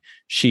about it,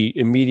 she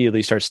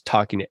immediately starts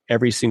talking to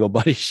every single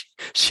buddy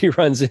she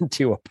runs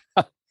into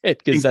about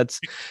it, because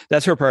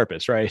that's her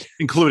purpose, right?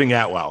 Including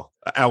Atwell.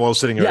 Atwell's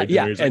sitting there.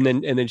 And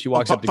then she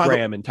walks up to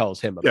Graham and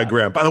tells him about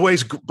Graham. By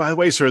the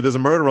way, sir, there's a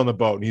murder on the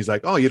boat. And he's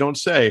like, oh, you don't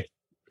say.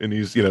 And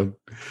he's,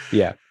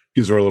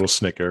 gives her a little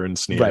snicker and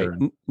sneer.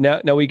 Right.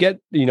 Now we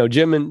get,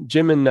 Jim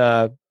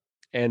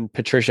and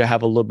Patricia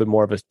have a little bit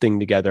more of a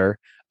thing together.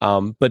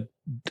 But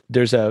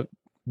there's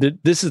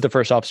this is the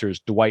first officer,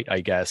 is Dwight,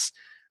 I guess.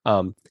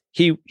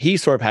 He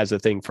sort of has a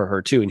thing for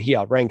her too, and he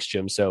outranks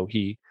Jim. So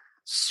he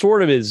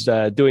sort of is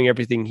doing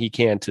everything he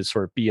can to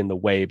sort of be in the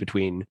way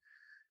between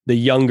the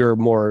younger,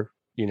 more,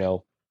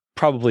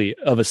 probably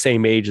of the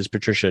same age as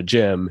Patricia,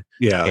 Jim,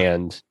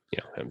 and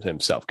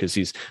himself, because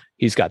he's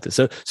got this.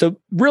 So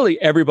really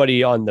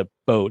everybody on the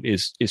boat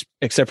is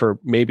except for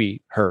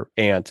maybe her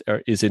aunt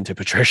is into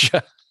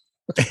Patricia.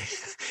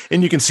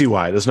 And you can see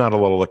why. There's not a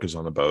lot of lookers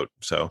on the boat.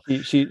 So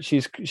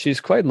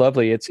she's quite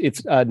lovely.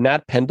 It's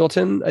Nat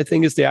Pendleton, I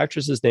think, is the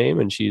actress's name,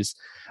 and she's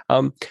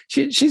got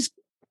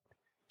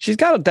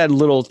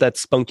that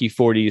spunky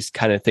 40s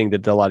kind of thing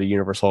that a lot of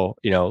Universal,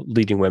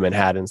 leading women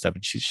had and stuff.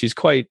 And she's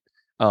quite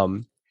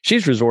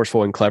she's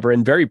resourceful and clever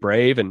and very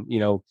brave, and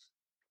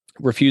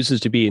refuses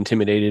to be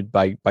intimidated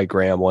by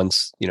Graham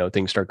once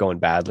things start going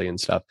badly and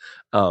stuff.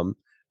 But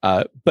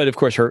of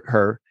course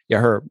her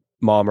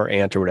mom or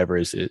aunt or whatever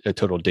is a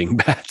total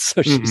dingbat,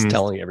 so she's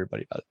telling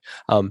everybody about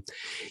it.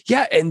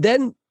 And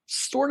then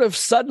sort of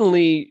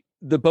suddenly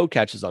the boat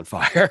catches on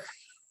fire.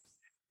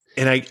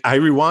 And I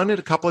rewinded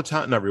a couple of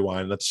times. Not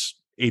rewind. That's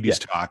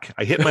 80s talk.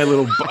 I hit my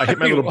little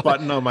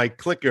button on my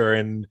clicker,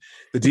 and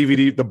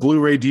the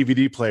Blu-ray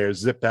DVD player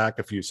zipped back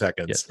a few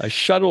seconds. Yes, I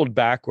shuttled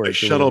backwards.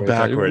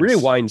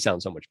 Rewind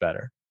sounds so much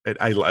better.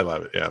 I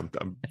love it. Yeah.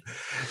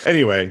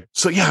 Anyway,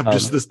 so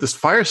just this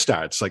fire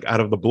starts like out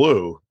of the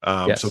blue.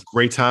 So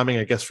great timing,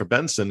 I guess, for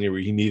Benson.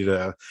 He needed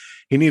a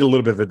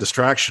little bit of a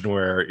distraction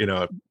where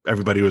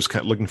everybody was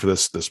kind of looking for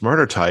this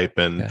murder type,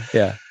 and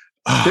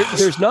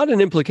there's not an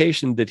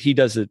implication that he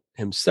does it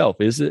himself,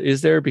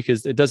 is there?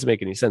 Because it doesn't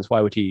make any sense.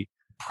 Why would he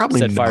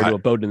set fire to a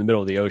boat in the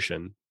middle of the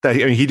ocean?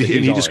 He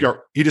just got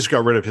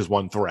rid of his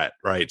one threat,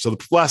 right? So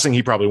the last thing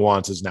he probably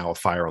wants is now a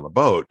fire on the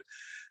boat.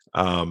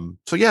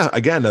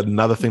 Again,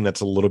 another thing that's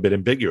a little bit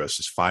ambiguous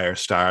is fire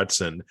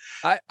starts, and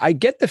I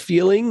get the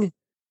feeling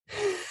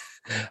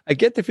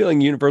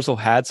Universal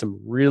had some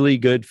really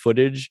good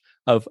footage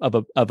of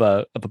a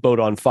boat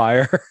on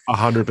fire.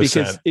 100%,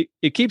 because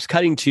it keeps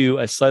cutting to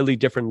a slightly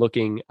different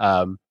looking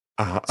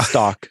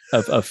stock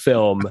of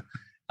film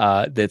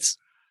that's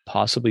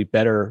possibly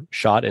better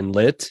shot and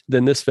lit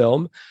than this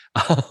film.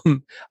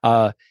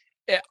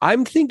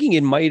 I'm thinking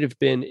it might have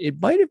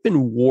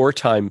been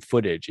wartime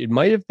footage. It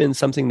might have been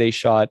something they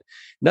shot.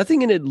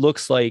 Nothing in it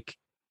looks like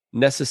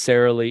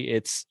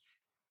necessarily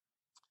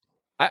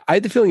I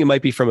had the feeling it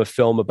might be from a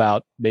film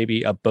about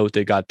maybe a boat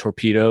that got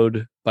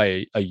torpedoed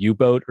by a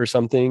U-boat or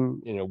something,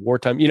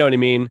 wartime. You know what I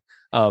mean?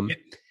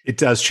 It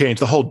does change.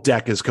 The whole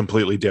deck is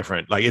completely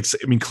different. Like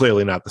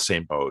clearly not the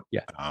same boat.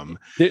 Yeah.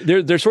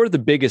 They're sort of the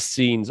biggest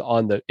scenes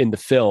in the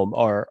film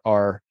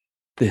are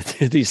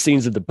these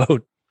scenes of the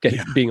boat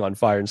being on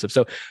fire and stuff.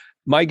 So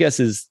my guess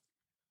is,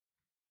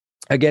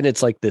 again,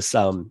 it's like this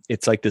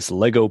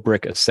Lego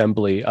brick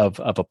assembly of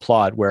a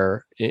plot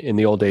where in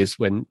the old days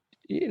when,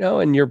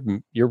 and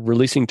you're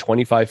releasing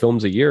 25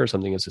 films a year or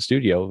something as a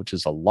studio, which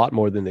is a lot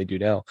more than they do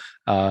now.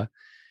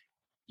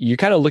 you're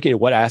kind of looking at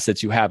what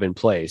assets you have in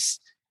place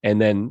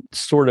and then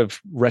sort of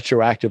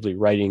retroactively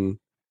writing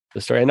the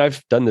story. And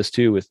I've done this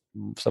too with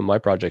some of my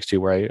projects too,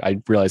 where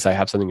I realize I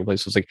have something in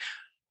place. So it's like,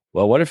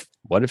 well, what if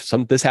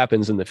this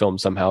happens in the film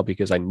somehow,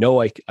 because I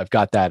know I've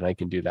got that and I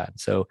can do that.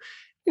 So,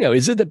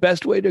 is it the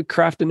best way to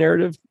craft a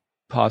narrative?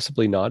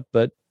 Possibly not,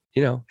 but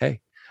hey,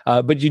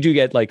 but you do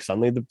get like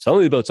suddenly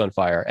the boat's on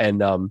fire,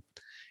 and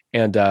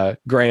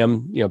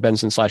Graham,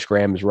 Benson /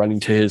 Graham is running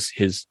to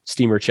his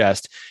steamer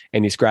chest,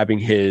 and he's grabbing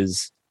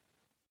his,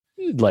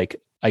 like,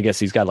 I guess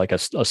he's got like a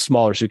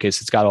smaller suitcase.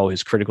 It's got all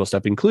his critical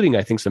stuff, including,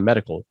 I think, some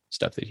medical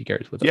stuff that he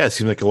carries with him. Yeah, it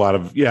seems like a lot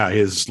of,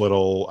 his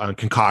little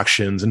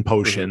concoctions and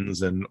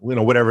potions and,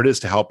 whatever it is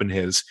to help in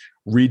his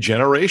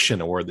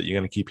regeneration, a word that you're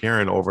going to keep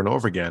hearing over and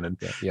over again. And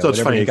so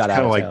it's funny. It's kind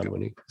of like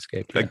when he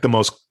escaped, like the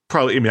most,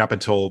 probably, up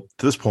until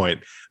to this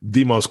point,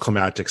 the most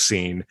climactic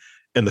scene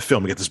in the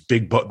film. We get this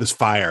big boat, this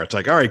fire. It's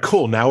like, all right,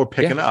 cool. Now we're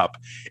picking up.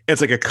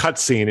 It's like a cut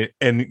scene,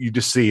 and you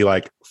just see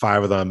like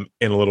 5 of them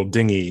in a little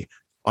dinghy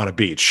on a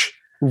beach.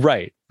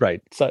 Right.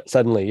 So,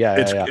 suddenly,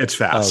 it's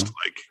fast.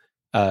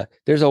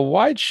 There's a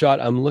wide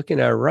shot I'm looking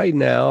at right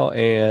now,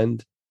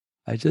 and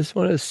I just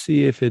want to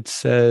see if it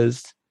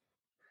says.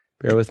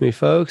 Bear with me,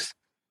 folks.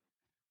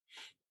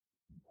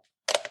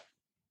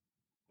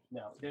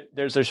 No,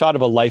 there's a shot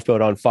of a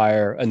lifeboat on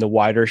fire, and the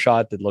wider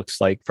shot that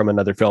looks like from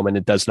another film, and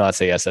it does not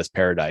say SS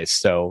Paradise.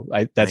 So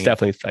that's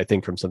definitely, I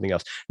think, from something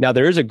else. Now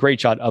there is a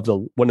great shot of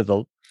one of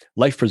the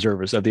life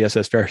preservers of the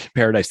SS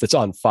Paradise that's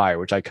on fire,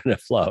 which I kind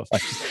of love.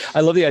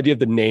 I love the idea of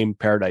the name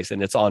Paradise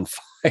and it's on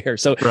fire.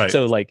 So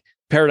like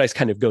Paradise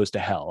kind of goes to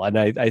hell, and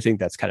I think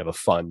that's kind of a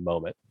fun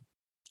moment.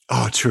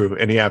 Oh, true.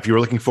 And if you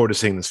were looking forward to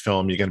seeing this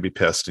film, you're going to be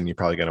pissed, and you're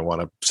probably going to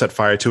want to set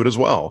fire to it as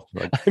well.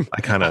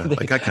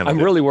 I'm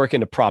really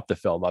working to prop the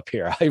film up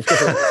here.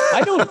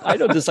 I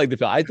don't dislike the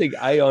film.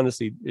 I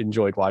honestly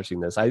enjoyed watching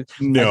this. I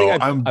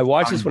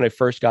watched this when I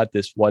first got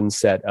this one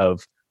set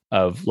of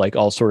like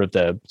all sort of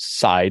the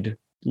side,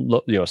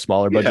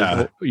 smaller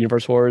budget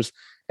universe horrors.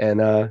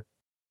 And I'm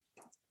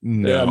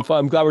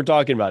glad we're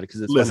talking about it, because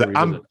it's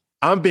listen.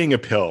 I'm being a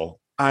pill.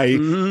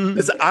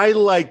 I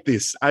like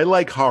this. I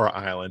like Horror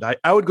Island.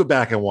 I would go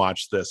back and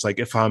watch this. Like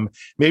if I'm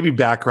maybe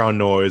background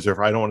noise, or if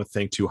I don't want to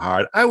think too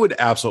hard, I would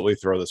absolutely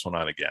throw this one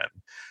on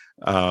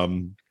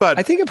again. But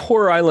I think if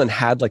Horror Island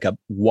had like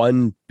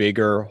one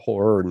bigger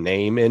horror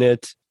name in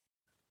it,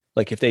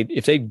 like if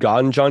they'd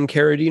gone John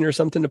Carradine or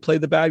something to play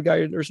the bad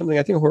guy or something,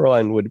 I think Horror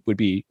Island would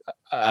be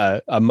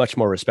a much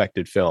more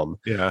respected film.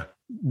 Yeah.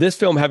 This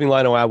film having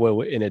Lionel Atwill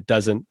in it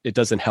doesn't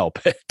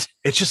help it.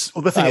 It's just,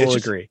 well, the thing I will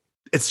agree.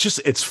 It's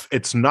just,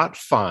 it's not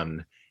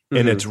fun,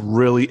 and it's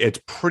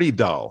pretty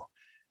dull.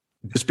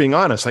 Just being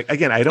honest, like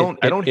again, I don't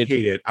hate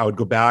it. I would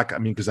go back. I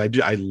mean, because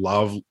I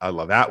love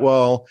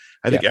Atwell.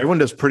 I think everyone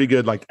does pretty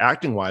good, like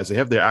acting wise. They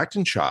have their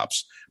acting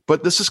chops,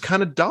 but this is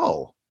kind of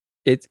dull.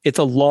 It's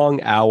a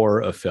long hour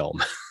of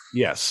film.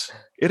 Yes,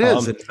 it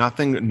is. It's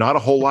not a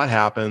whole lot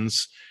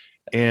happens,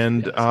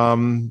 and I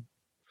mean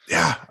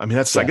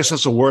that's I guess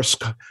that's the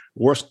worst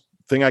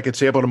thing I could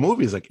say about a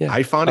movie is like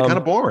I found it kind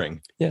of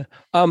boring. Yeah.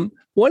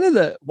 One of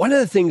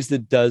the things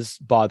that does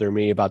bother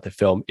me about the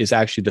film is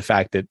actually the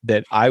fact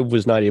that I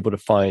was not able to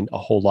find a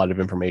whole lot of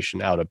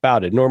information out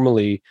about it.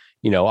 Normally,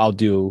 I'll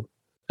do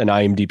an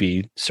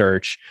IMDb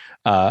search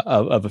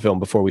of a film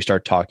before we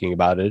start talking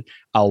about it.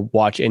 I'll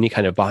watch any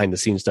kind of behind the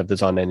scenes stuff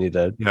that's on any of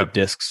the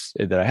discs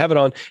that I have it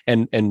on,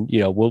 and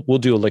we'll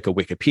do like a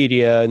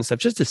Wikipedia and stuff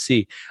just to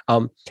see.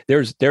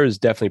 There is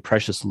definitely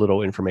precious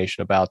little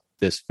information about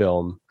this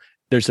film.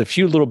 There's a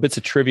few little bits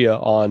of trivia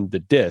on the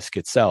disc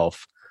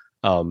itself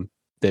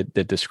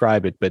that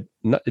describe it, but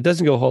it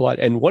doesn't go a whole lot.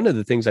 And one of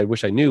the things I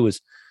wish I knew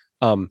was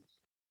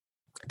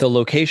the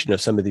location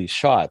of some of these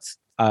shots.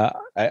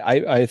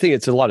 I think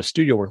it's a lot of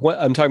studio work.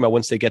 I'm talking about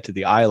once they get to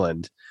the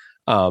island,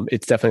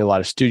 it's definitely a lot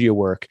of studio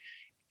work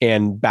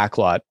and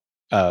backlot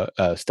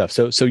stuff.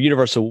 So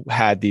Universal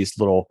had these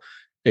little,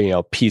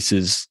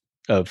 pieces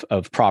of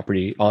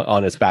property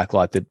on its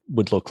backlot that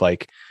would look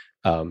like,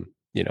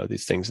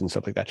 these things and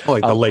stuff like that. Oh,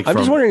 like the lake. I'm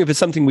just wondering if it's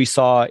something we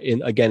saw in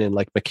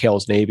like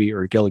McHale's Navy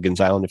or Gilligan's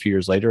Island a few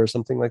years later or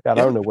something like that.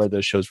 Yeah. I don't know where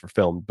those shows were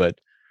filmed, but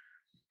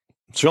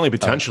certainly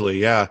potentially.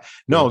 Yeah.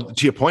 No,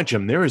 to your point,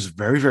 Jim, there is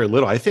very, very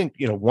little. I think,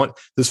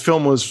 this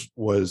film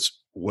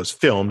was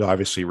filmed,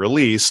 obviously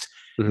released,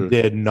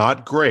 did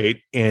not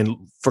great, and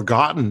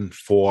forgotten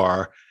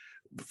for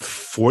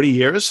 40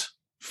 years,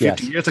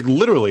 50 years. Like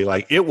literally,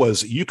 like it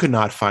was, you could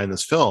not find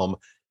this film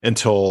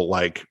until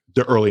like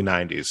the early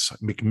 90s,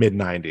 mid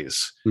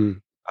 90s.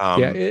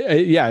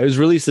 It was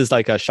released as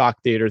like a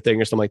shock theater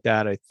thing or something like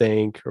that, I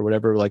think, or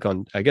whatever, like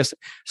on, I guess,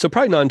 so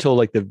probably not until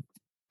like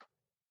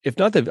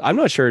I'm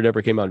not sure it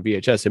ever came out on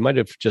VHS. It might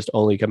have just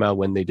only come out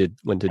when they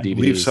went to DVD. I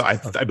believe so.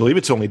 I believe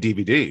it's only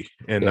DVD,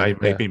 and I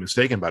may be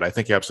mistaken, but I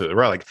think you're absolutely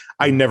right. Like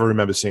I never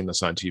remember seeing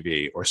this on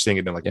TV or seeing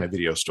it in like my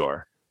video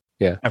store.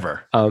 Yeah.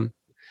 Ever.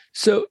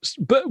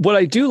 But what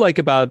I do like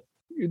about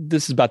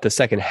this is about the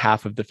second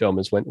half of the film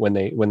is when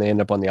they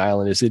end up on the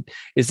island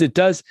it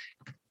does.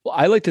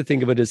 I like to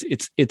think of it as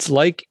it's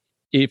like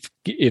if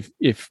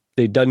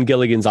they'd done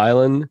Gilligan's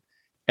Island,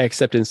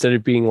 except instead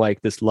of being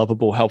like this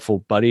lovable, helpful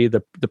buddy,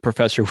 the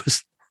professor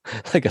was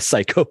like a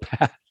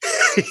psychopath.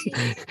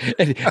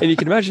 and you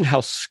can imagine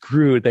how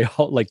screwed they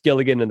all, like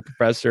Gilligan and the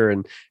professor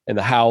and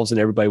the Howells and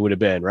everybody would have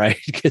been, right?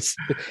 Because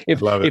if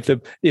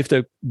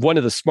the one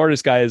of the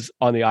smartest guys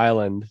on the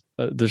island,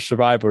 the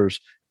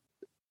survivors,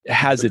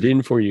 has it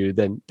in for you,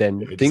 then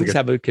things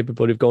have a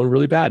capability of going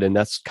really bad, and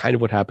that's kind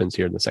of what happds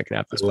here in the second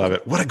half. I love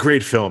it. What a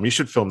great film! You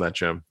should film that,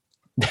 Jim.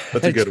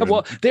 That's a good one.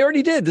 Well, they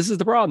already did. This is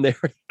the problem.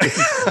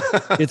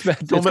 It's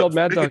called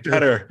Mad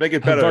Doctor. Make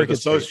it better.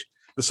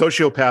 The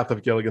sociopath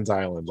of Gilligan's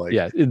Island, like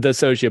the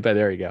sociopath.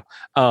 There you go.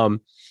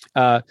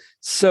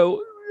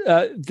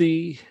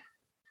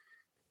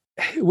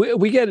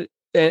 We get,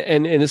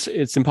 and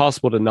it's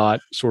impossible to not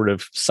sort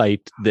of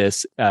cite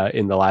this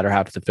in the latter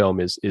half of the film.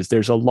 Is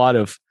there's a lot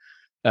of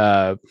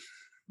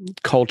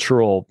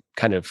cultural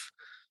kind of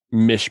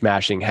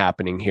mishmashing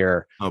happening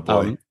here. Oh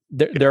boy,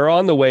 they're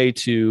on the way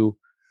to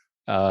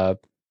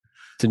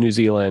New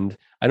Zealand.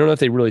 I don't know if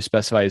they really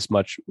specify as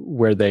much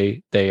where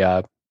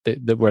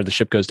where the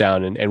ship goes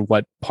down and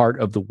what part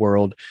of the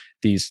world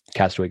these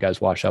castaway guys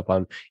wash up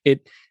on.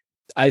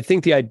 I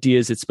think the idea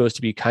is it's supposed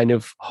to be kind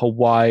of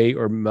Hawaii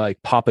or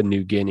like Papua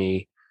New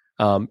Guinea.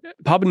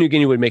 Papua New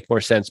Guinea would make more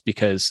sense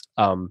because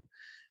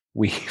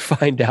we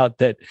find out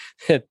that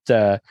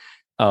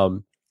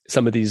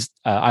some of these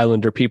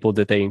islander people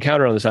that they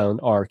encounter on this island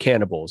are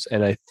cannibals,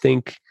 and I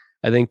think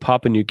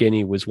Papua New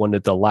Guinea was one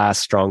of the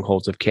last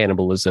strongholds of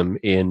cannibalism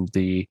in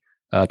the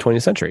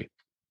 20th century.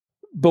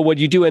 But what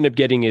you do end up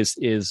getting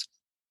is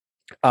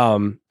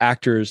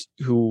actors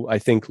who I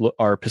think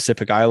are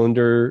Pacific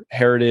Islander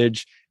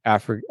heritage,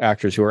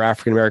 actors who are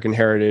African American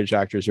heritage,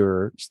 actors who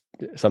are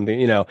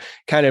something,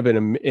 kind of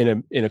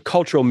in a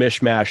cultural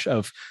mishmash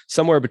of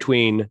somewhere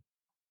between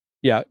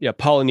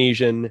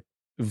Polynesian,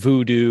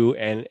 voodoo,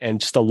 and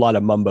just a lot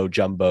of mumbo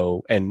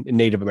jumbo and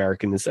Native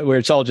American, where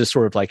it's all just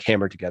sort of like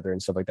hammered together and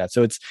stuff like that.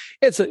 So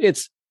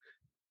it's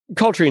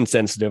culturally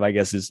insensitive, I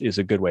guess is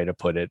a good way to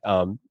put it.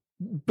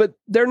 But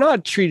they're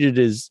not treated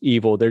as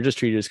evil. They're just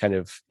treated as kind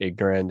of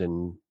ignorant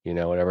and,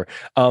 whatever.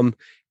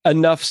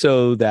 Enough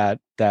so that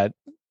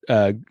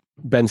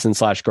Benson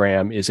 /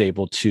 Graham is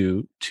able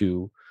to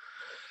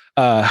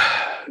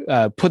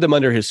put them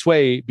under his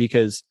sway,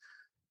 because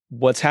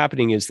what's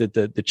happening is that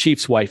the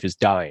chief's wife is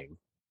dying.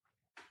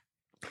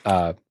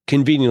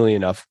 Conveniently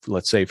enough,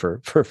 let's say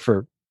for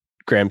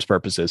Graham's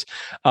purposes.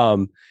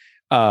 And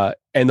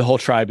the whole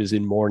tribe is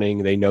in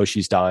mourning. They know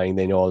she's dying.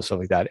 They know all this stuff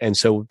like that. And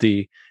so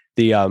the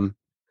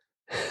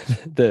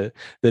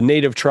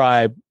native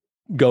tribe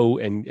go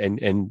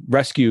and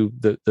rescue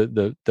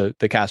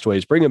the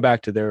castaways, bring them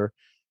back to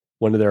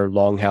one of their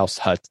longhouse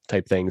hut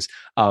type things.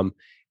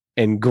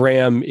 And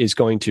Graham is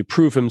going to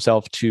prove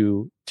himself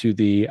to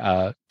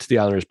the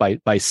islanders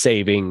by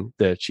saving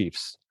the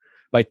chiefs,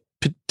 by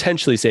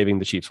potentially saving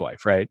the chief's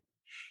wife, right?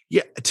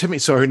 Yeah, to me.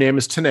 So her name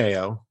is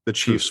Teneo, the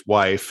chief's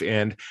wife,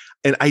 and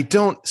I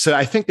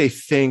think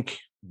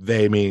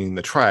they, meaning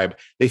the tribe,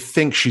 they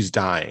think she's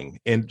dying.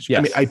 And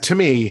yes. I mean, to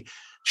me,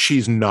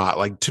 she's not.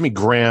 Like, to me,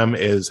 Graham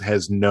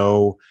has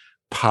no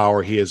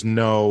power. He has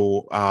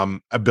no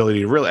ability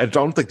to really, I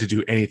don't think, to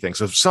do anything.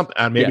 So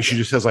maybe she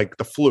just has like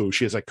the flu.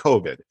 She has like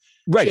COVID.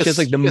 Right. She has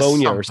like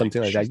pneumonia or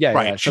something like that. Yeah.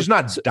 Right. Yeah. She's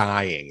not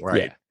dying.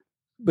 Right. Yeah.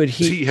 But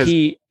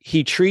he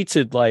treats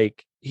it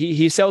like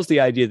he sells the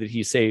idea that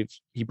he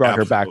brought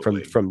her back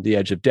from the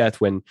edge of death,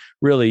 when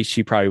really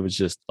she probably was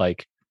just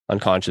like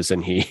unconscious,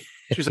 and she's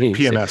like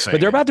PMSing.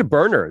 But they're about to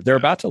burn her. They're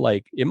about to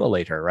like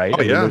immolate her, right?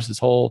 Oh, yeah. There's this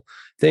whole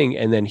thing,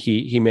 and then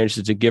he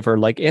manages to give her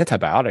like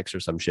antibiotics or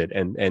some shit,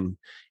 and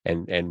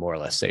more or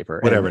less save her.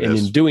 Whatever and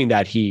in doing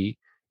that, he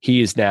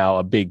is now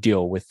a big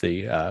deal with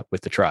the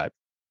tribe.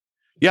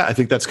 Yeah, I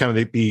think that's kind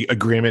of the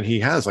agreement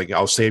he has. Like,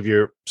 I'll save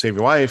your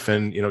wife,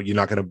 and you're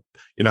not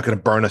gonna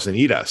burn us and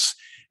eat us.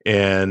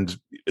 And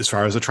as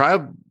far as the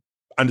tribe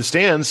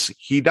understands,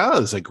 he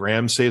does. Like,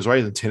 Graham saves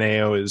wife, and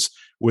Teneo is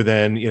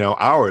within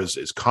hours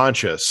is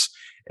conscious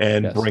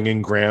and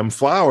bringing Graham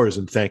flowers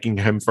and thanking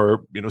him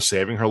for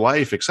saving her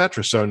life,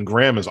 etc. So, and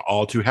Graham is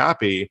all too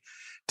happy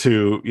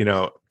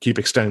to keep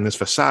extending this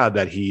facade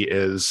that he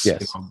is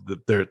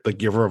the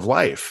giver of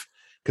life,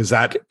 because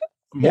that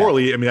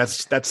morally, I mean,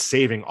 that's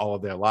saving all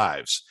of their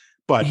lives.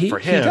 But for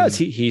him,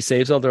 he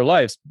saves all their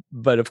lives.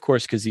 But of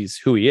course, because he's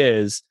who he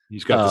is,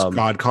 he's got this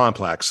God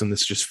complex, and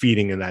this just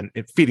feeding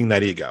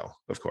that ego,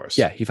 of course.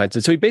 Yeah, he finds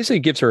it. So he basically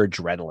gives her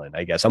adrenaline,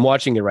 I guess. I'm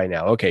watching it right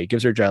now. Okay, he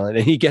gives her adrenaline,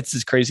 and he gets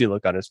this crazy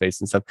look on his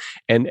face and stuff.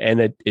 And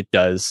it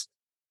does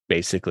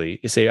basically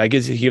say, I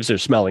guess he gives her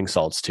smelling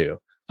salts too.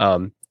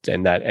 And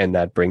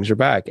that brings her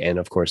back. And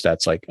of course,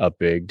 that's like a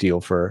big deal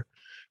for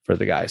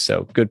the guy.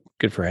 So good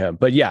for him.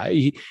 But yeah,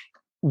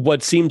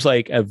 what seems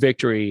like a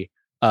victory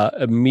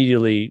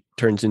immediately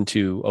turns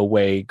into a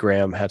way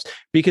Graham has,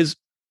 because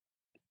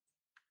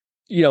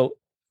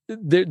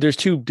there's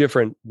two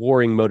different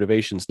warring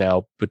motivations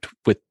now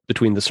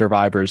between the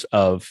survivors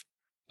of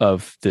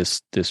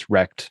this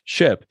wrecked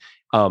ship.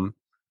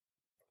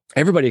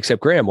 Everybody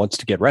except Graham wants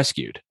to get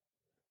rescued.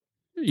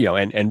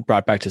 and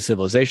brought back to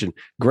civilization.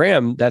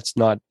 Graham, that's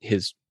not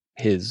his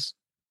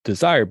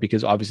desire,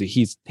 because obviously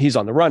he's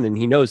on the run, and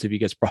he knows if he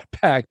gets brought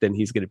back, then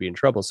he's going to be in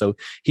trouble. So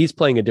he's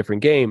playing a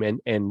different game, and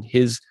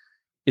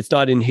it's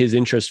not in his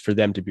interest for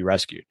them to be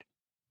rescued.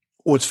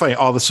 Well, it's funny.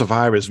 All the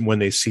survivors, when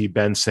they see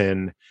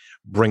Benson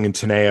bringing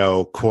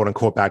Teneo, quote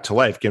unquote, back to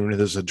life, giving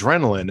this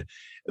adrenaline,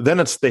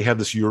 then they have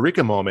this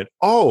eureka moment.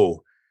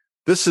 Oh,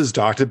 this is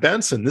Dr.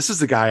 Benson. This is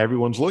the guy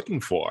everyone's looking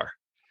for.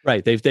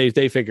 Right. They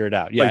figure it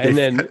out. Yeah. Like and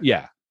then,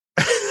 yeah.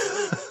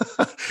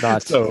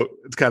 So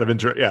it's kind of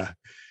interesting. Yeah.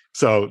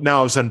 So now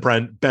all of a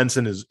sudden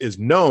Benson is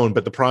known,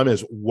 but the problem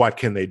is, what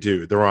can they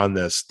do? They're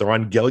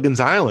on Gilligan's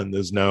Island.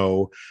 There's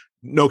no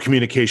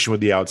communication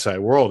with the outside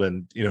world.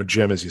 And,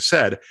 Jim, as you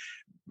said,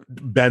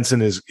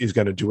 Benson is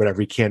going to do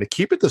whatever he can to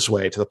keep it this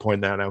way, to the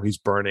point that now he's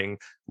burning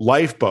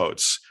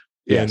lifeboats.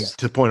 Yes. And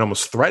to the point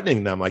almost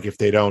threatening them. Like, if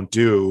they don't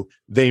do,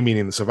 they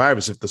meaning the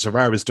survivors, if the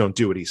survivors don't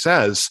do what he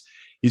says,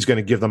 he's going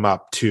to give them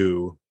up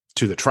to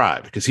the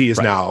tribe, because he is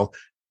now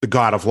the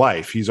god of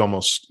life. He's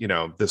almost,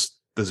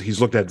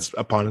 he's looked at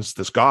upon as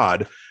this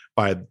god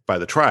by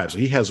the tribe. So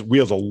he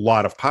wields a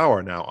lot of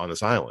power now on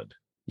this island.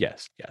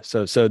 Yes. Yeah.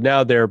 So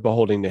now they're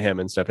beholding to him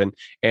and stuff.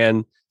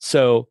 And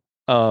so,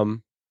 I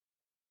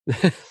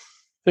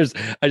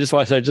just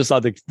saw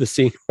the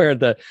scene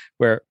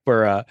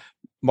where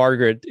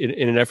Margaret,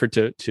 in an effort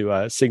to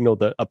signal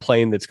a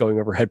plane that's going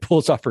overhead,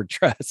 pulls off her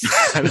dress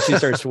and she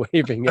starts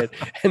waving it,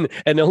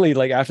 and only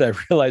like after I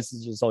realized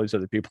there's just all these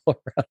other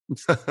people around.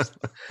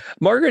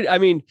 Margaret, I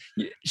mean,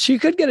 she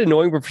could get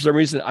annoying, but for some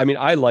reason, I mean,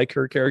 I like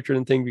her character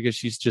and thing because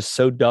she's just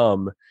so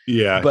dumb.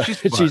 Yeah, but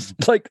she's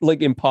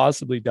like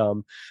impossibly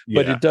dumb.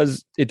 But it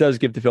does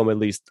give the film at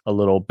least a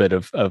little bit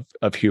of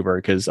humor,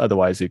 because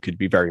otherwise it could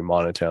be very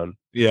monotone.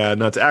 Yeah,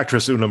 no, it's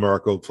actress Una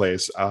Merkel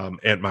plays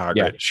Aunt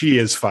Margaret. Yeah. She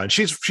is fun.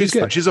 She's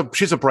fun. She's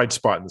a bright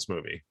spot in this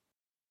movie.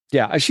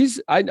 Yeah,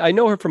 I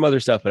know her from other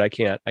stuff, but I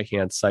can't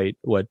cite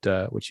what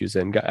she was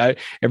in.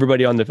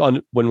 Everybody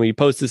on when we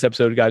post this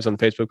episode, guys, on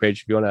the Facebook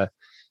page, if you want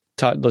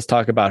to let's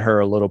talk about her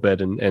a little bit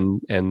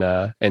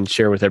and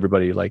share with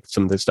everybody like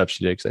some of the stuff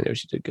she did, because I know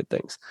she did good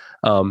things.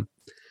 So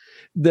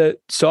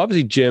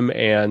obviously Jim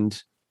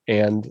and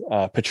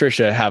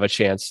Patricia have a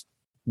chance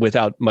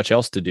without much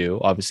else to do,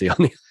 obviously, on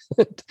the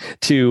island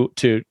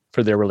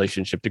for their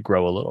relationship to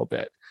grow a little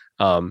bit.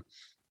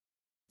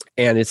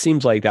 And it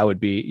seems like that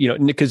would be,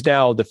 because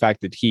now the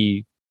fact that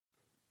she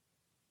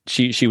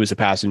was a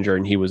passenger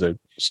and he was a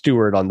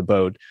steward on the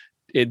boat,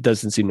 it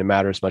doesn't seem to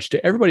matter as much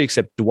to everybody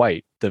except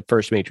Dwight, the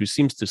first mate, who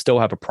seems to still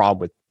have a problem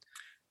with.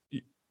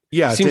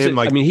 Yeah.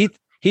 He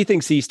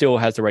thinks he still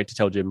has the right to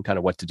tell Jim kind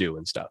of what to do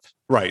and stuff.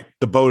 Right.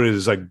 The boat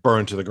is like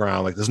burned to the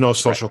ground. Like, there's no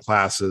social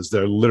classes.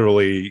 They're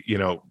literally,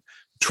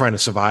 trying to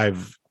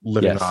survive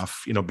living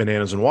off,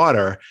 bananas and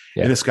water.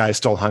 Yeah. And this guy's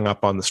still hung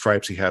up on the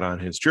stripes he had on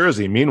his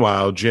jersey.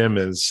 Meanwhile, Jim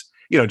and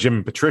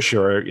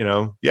Patricia are,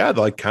 they're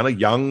like kind of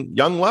young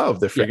love.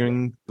 They're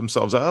figuring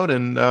themselves out.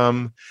 And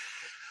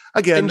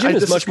again, and Jim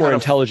is much more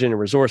intelligent and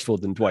resourceful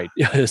than Dwight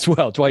as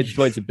well.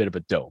 Dwight's a bit of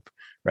a dope.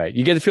 Right.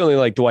 You get the feeling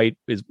like Dwight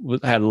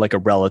had like a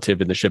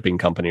relative in the shipping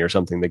company or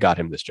something that got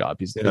him this job.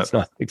 It's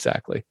not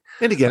exactly.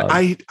 And again,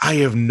 I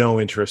have no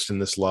interest in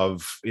this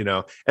love, and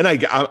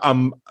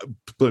I'm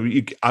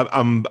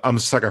a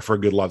sucker for a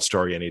good love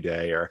story any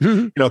day, or,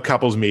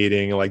 couples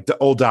meeting, like the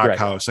old Dark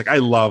House. Like, I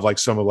love like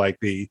some of like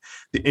the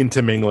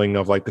intermingling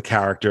of like the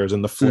characters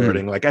and the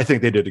flirting. Like, I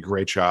think they did a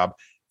great job.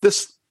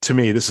 To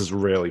me, this is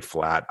really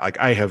flat. Like,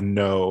 I have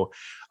no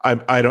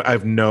dog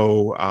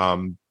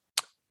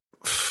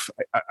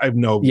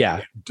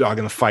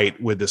in the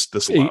fight with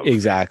this love.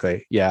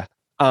 Exactly. Yeah.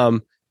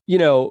 That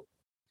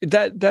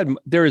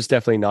there is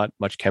definitely not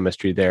much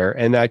chemistry there,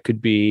 and that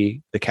could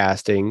be the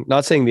casting.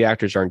 Not saying the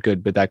actors aren't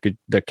good, but that could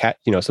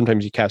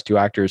sometimes you cast two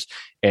actors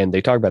and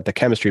they talk about the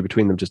chemistry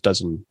between them just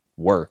doesn't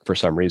work for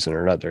some reason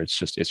or another. It's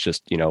just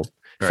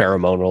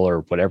pheromonal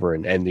or whatever,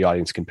 and the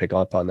audience can pick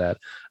up on that.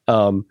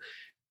 So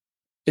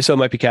it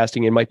might be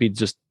casting. It might be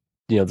just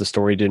the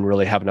story didn't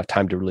really have enough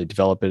time to really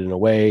develop it in a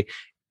way.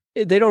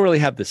 They don't really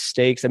have the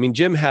stakes. I mean,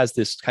 Jim has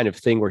this kind of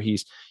thing where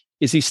he's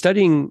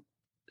studying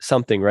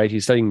something, right?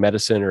 He's studying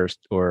medicine or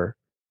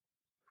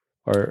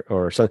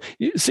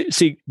something.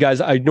 See, guys,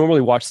 I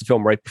normally watch the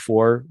film right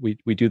before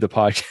we do the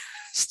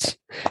podcast.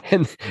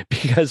 And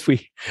because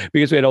we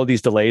had all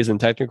these delays and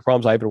technical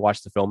problems, I haven't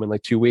watched the film in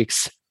like 2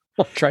 weeks.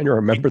 I'm trying to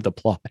remember the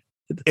plot.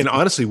 And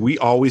honestly, we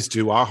always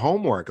do our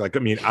homework. Like, I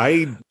mean,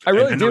 I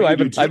really do. I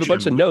have a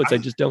bunch of notes. I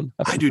just don't.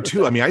 I do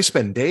too. I mean, I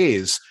spend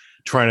days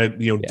trying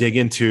to dig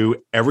into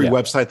every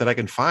website that I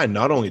can find,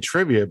 not only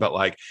trivia, but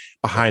like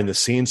behind the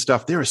scenes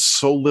stuff. There is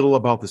so little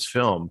about this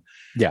film.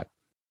 Yeah.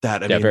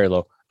 That, I mean, very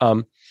low.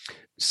 But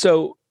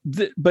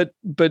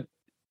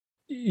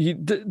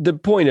the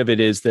point of it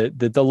is that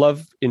the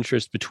love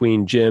interest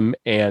between Jim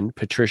and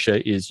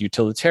Patricia is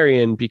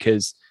utilitarian,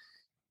 because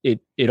the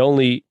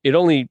only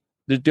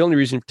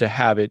reason to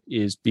have it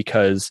is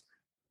because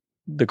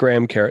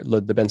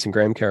the Benson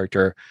Graham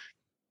character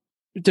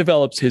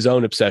develops his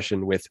own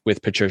obsession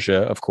with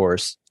Patricia, of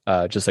course,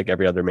 just like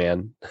every other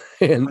man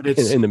in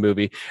the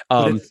movie.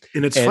 And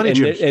it's funny,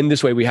 Jim. And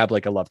this way we have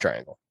like a love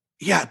triangle.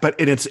 Yeah, but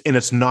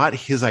it's not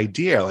his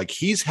idea. Like,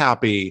 he's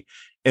happy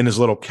in his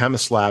little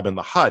chemist lab in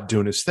the hut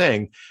doing his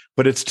thing,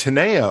 but it's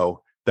Teneo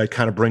that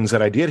kind of brings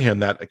that idea to him,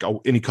 that like,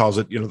 and he calls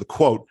it, the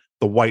quote,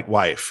 the white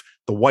wife.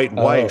 The white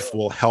wife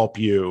will help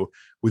you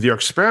with your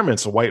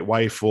experiments. A white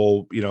wife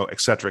will,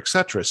 et cetera, et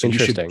cetera. So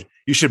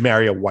you should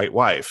marry a white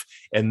wife.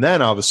 And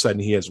then all of a sudden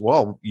he has,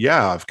 well,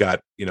 yeah, I've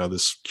got,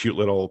 this cute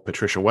little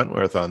Patricia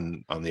Wentworth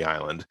on the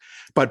island.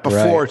 But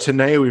before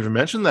Teneo even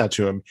mentioned that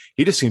to him,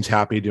 he just seems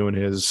happy doing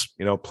his,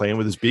 playing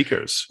with his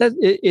beakers.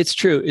 It's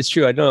true. It's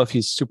true. I don't know if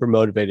he's super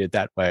motivated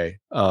that way.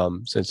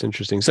 So it's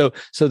interesting. So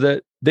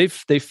that they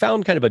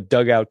found kind of a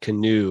dugout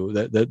canoe,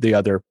 the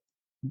other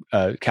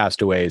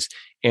castaways,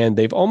 and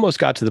they've almost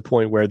got to the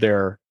point where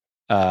they're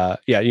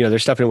they're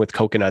stuffing it with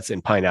coconuts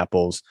and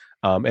pineapples,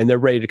 and they're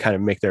ready to kind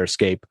of make their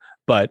escape,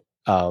 but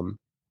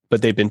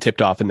they've been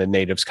tipped off, and the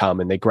natives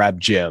come and they grab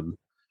Jim,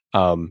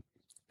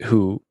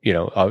 who's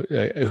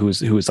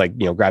like,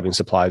 grabbing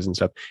supplies and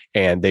stuff,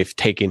 and they've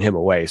taken him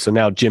away. So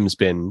now Jim's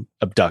been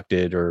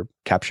abducted or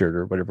captured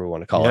or whatever we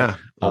want to call it.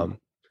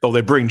 Well,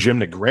 they bring Jim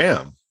to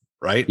Graham,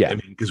 right? Yeah. I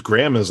mean, because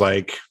Graham is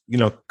like,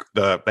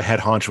 the head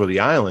honcho of the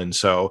island.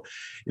 So,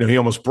 he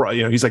almost brought,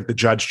 he's like the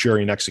judge,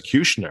 jury, and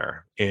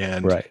executioner,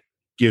 and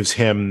gives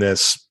him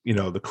this,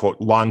 the quote,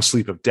 long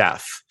sleep of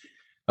death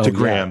to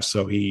Graham. Yeah.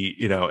 So he,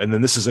 and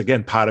then this is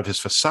again part of his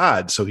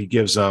facade. So he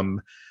gives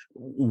him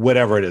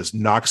whatever it is,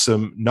 knocks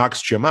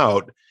Jim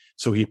out,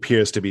 so he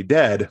appears to be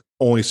dead,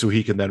 only so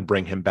he can then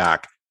bring him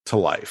back to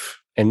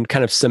life and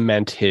kind of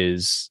cement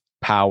his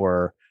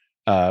power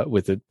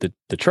with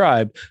the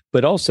tribe.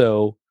 But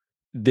also,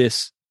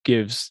 this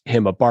gives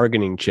him a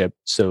bargaining chip.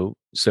 So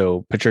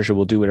Patricia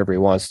will do whatever he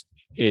wants.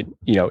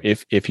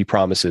 If he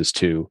promises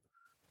to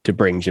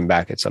bring Jim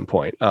back at some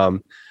point.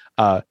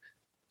 So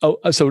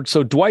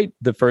Dwight,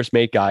 the first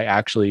mate guy,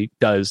 actually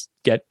does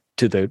get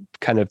to the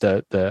kind of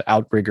the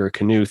outrigger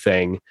canoe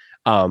thing,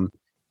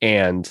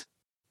 and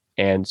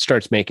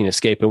starts making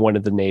escape. And one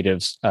of the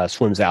natives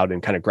swims out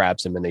and kind of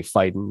grabs him, and they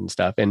fight and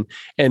stuff.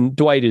 And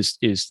Dwight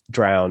is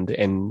drowned,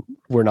 and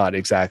we're not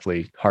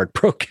exactly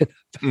heartbroken.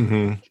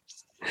 Mm-hmm.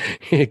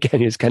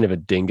 Again, he's kind of a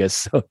dingus.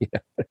 So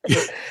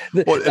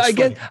well,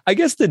 I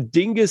guess the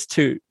dingus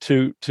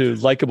to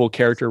likable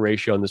character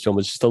ratio in this film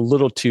is just a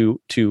little too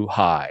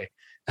high.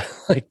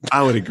 Like,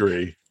 I would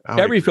agree.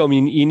 Every film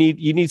you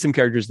need some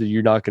characters that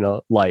you're not going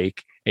to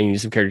like, and you need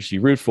some characters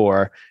you root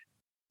for.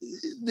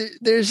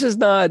 There's just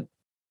not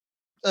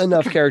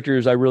enough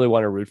characters I really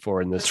want to root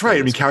for in this. That's right.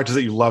 I mean, characters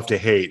that you love to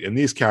hate, and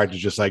these characters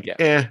just like,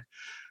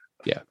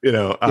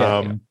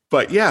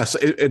 But yes,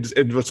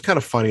 and what's kind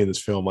of funny in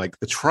this film, like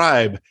the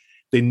tribe,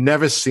 they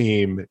never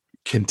seem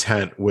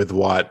content with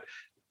what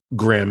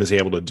Graham is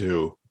able to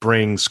do.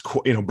 Brings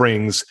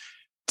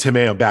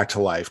Timeo back to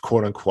life,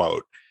 quote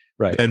unquote.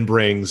 Right. Then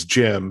brings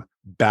Jim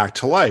back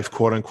to life,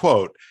 quote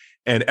unquote.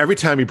 And every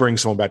time he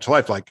brings someone back to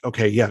life, like,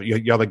 okay, yeah,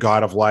 you're the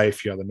god of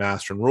life, you're the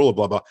master and ruler,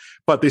 blah, blah.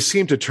 But they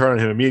seem to turn on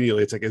him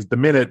immediately. It's like, the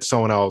minute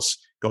someone else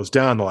goes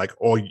down, they're like,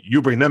 oh,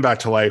 you bring them back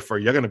to life, or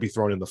you're going to be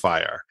thrown in the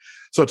fire.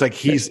 So it's like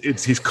he's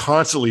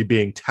constantly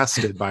being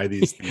tested by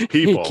these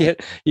people.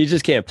 You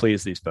just can't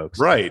please these folks.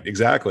 Right,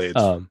 exactly.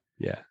 And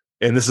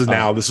this is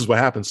what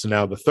happens. So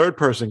now the third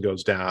person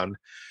goes down.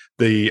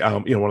 The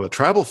one of the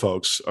tribal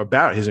folks,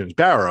 his name is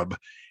Barab,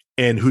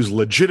 and who's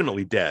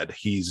legitimately dead.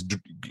 He's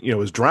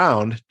was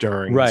drowned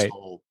during this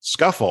whole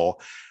scuffle.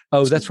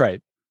 Oh, that's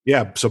right.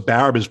 Yeah. So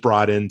Barab is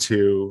brought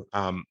into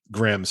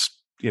Graham's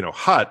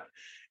hut,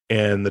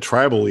 and the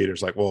tribal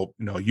leader's like, well,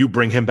 no, you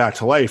bring him back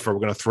to life, or we're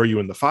going to throw you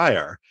in the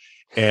fire.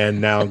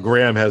 And now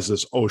Graham has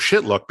this oh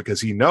shit look,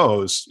 because he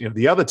knows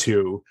the other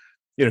two,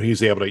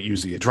 he's able to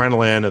use the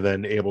adrenaline, and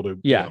then able to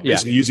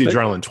use the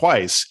adrenaline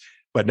twice.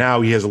 But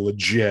now he has a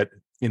legit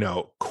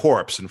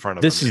corpse in front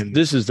of him.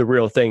 This is the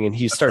real thing, and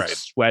he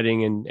starts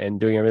sweating and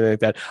doing everything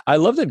like that. I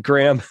love that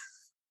Graham,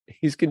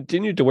 he's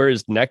continued to wear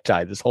his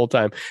necktie this whole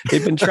time.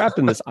 They've been trapped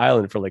in this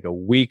island for like a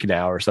week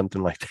now or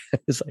something like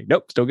that. It's like,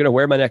 nope, still gonna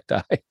wear my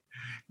necktie.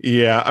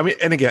 Yeah, I mean,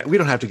 and again, we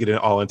don't have to get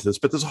all into this,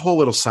 but there's a whole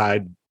little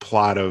side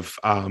plot of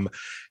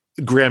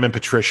Graham and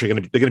Patricia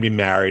they're gonna be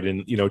married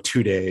in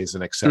 2 days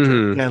and etc.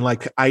 Mm-hmm. And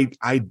like I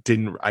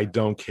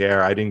didn't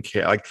care.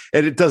 Like,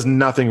 and it does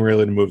nothing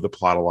really to move the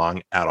plot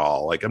along at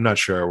all. Like, I'm not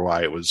sure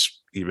why it was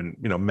even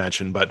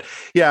mentioned, but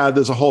yeah,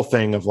 there's a whole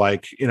thing of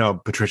like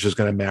Patricia's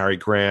gonna marry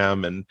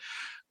Graham, and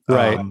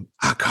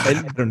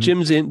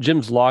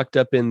Jim's locked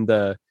up in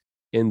the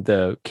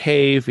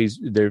cave.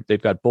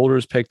 They've got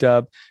boulders picked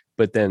up,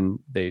 but then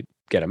they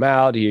get him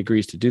out. He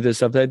agrees to do this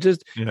stuff. That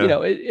just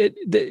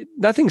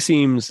nothing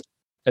seems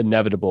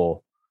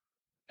inevitable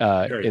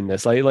in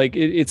this. Like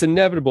it's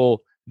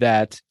inevitable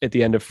that at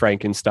the end of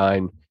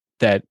Frankenstein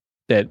that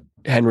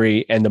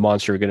Henry and the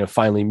monster are going to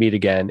finally meet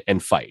again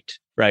and fight,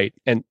 right?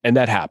 And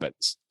that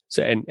happens.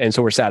 So and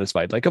so we're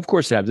satisfied. Like, of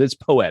course it happens. It's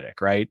poetic,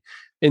 right?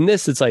 In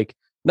this, it's like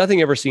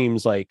nothing ever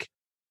seems like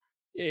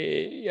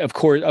of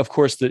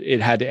course, that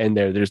it had to end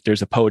there.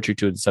 There's a poetry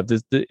to it and stuff.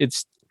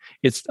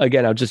 It's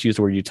again, I'll just use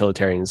the word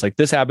utilitarian. It's like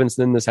this happens,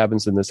 then this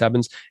happens, then this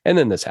happens, and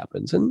then this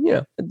happens,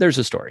 and there's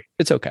a story.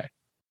 It's okay.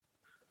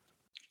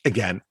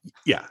 Again,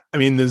 yeah. I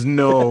mean, there's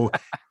no.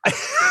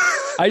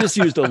 I just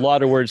used a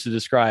lot of words to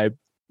describe.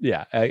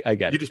 Yeah, I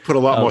get it. You just put a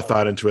lot more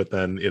thought into it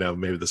than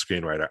maybe the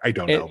screenwriter. I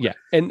don't know. Yeah,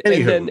 and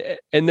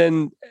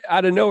then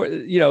out of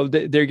nowhere,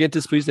 they get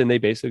displeased and they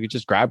basically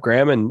just grab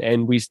Graham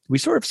and we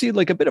sort of see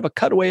like a bit of a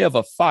cutaway of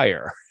a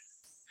fire.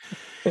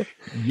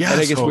 Yeah,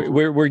 and I guess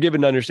we're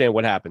given to understand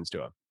what happens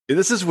to him.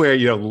 This is where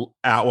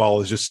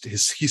Atwell is just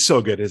he's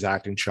so good at his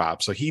acting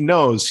chops. So he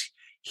knows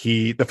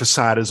the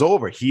facade is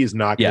over. He is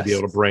not going to be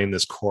able to bring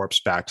this corpse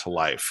back to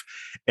life.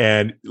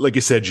 And like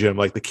you said, Jim,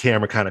 like the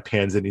camera kind of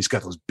pans in. He's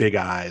got those big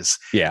eyes.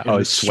 Yeah.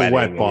 And the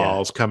sweat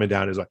balls coming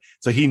down his eye.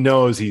 So he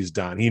knows he's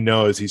done. He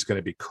knows he's going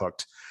to be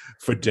cooked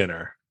for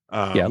dinner.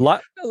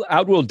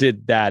 Atwell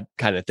did that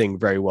kind of thing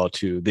very well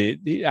too.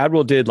 The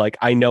Atwell did like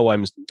I know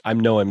I'm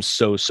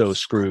so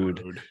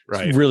screwed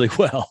right really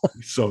well.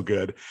 He's so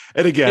good.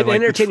 And again,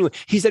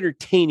 he's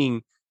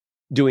entertaining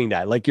doing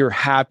that. Like you're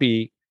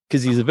happy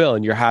because he's a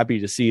villain. You're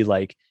happy to see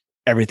like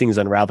everything's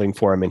unraveling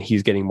for him and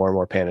he's getting more and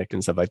more panicked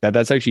and stuff like that.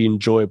 That's actually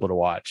enjoyable to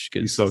watch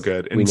because he's so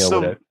good. And we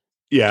know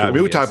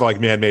we talk about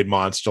like Man-Made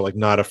Monster, like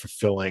not a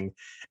fulfilling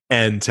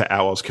end to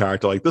Atwell's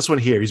character. Like this one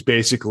here, he's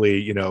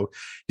basically,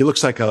 he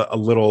looks like a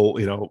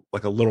little,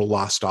 like a little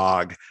lost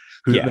dog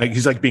who like,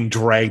 he's like being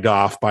dragged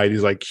off by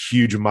these like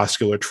huge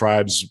muscular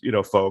tribes,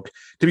 folk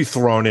to be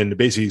thrown into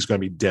basically he's going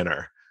to be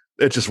dinner.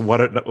 It's just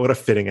what a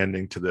fitting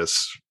ending to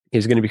this.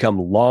 He's going to become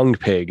long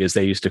pig, as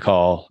they used to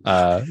call,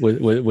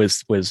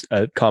 was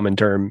a common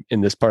term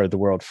in this part of the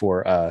world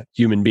for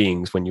human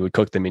beings. When you would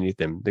cook them and eat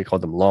them, they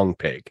called them long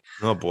pig.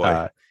 Oh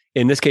boy.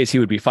 In this case, he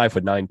would be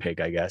 5'9"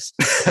 pig, I guess.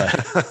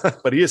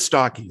 But he is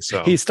stocky,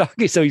 so he's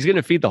stocky, so he's going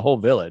to feed the whole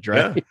village,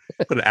 right?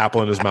 Yeah. Put an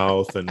apple in his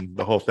mouth and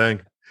the whole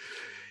thing.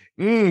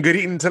 Good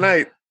eating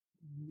tonight.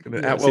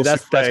 See,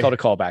 that's called a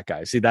callback,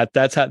 guys. See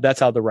that's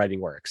how the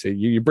writing works.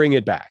 You bring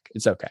it back.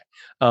 It's okay.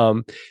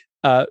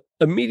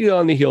 Immediately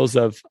on the heels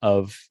of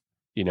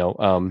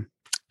Graham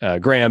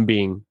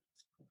being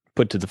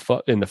put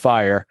in the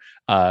fire,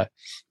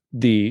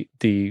 the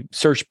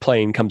search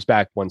plane comes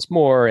back once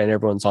more, and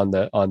everyone's on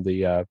the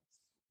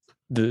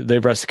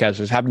rest of the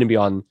casters happen to be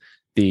on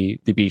the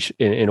beach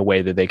in a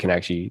way that they can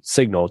actually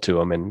signal to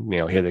them, and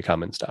here they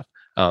come and stuff.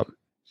 And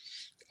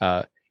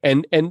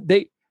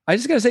I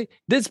just gotta say,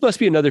 this must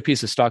be another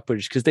piece of stock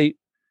footage because they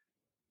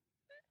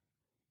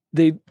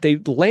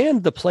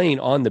land the plane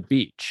on the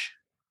beach.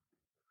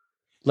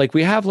 Like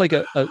we have like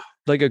a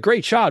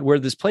great shot where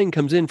this plane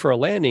comes in for a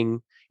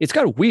landing. It's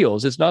got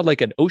wheels. It's not like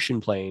an ocean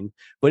plane,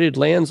 but it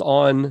lands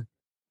on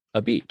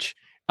a beach.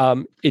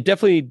 It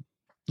definitely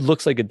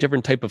looks like a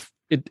different type of.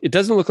 It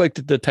doesn't look like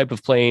the type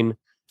of plane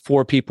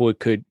 4 people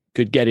could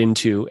get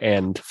into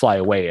and fly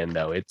away in,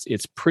 though.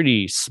 It's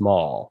pretty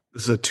small.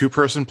 This is a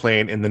 2-person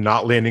plane, and they're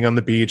not landing on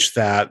the beach.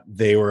 That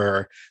they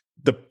were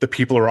the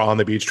people are on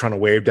the beach trying to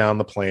wave down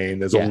the plane.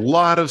 There's a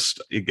lot of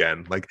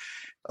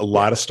a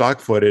lot of stock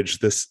footage.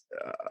 This,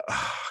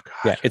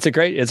 it's a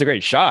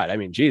great shot. I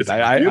mean, geez,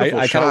 I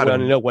kind of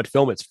want to know what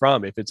film it's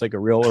from. If it's like a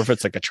real, or if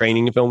it's like a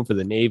training film for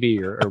the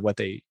Navy, or what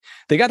they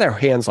got their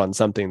hands on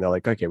something. They're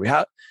like, okay,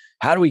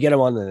 how do we get them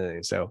on the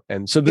thing? So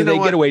they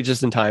get away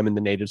just in time, and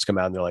the natives come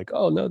out and they're like,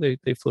 oh no, they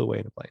flew away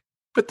in a plane.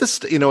 But this,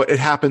 it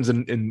happens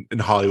in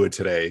Hollywood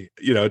today.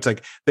 It's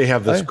like they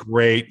have this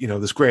great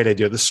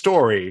idea, the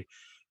story.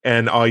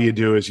 And all you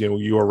do is,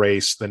 you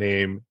erase the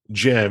name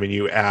Jim and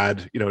you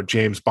add,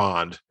 James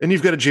Bond, and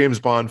you've got a James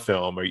Bond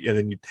film. And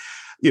then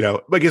I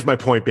guess my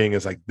point being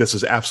is like, this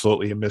is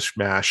absolutely a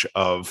mishmash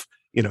of,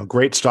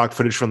 great stock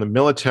footage from the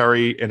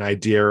military, an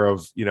idea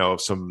of,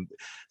 some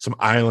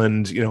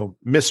island,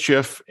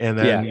 mischief. And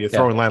then you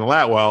throw in Lionel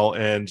Atwell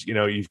and,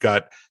 you've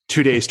got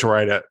 2 days to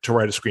write a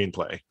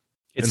screenplay.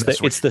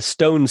 It's the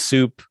stone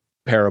soup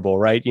parable,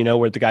 right?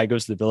 Where the guy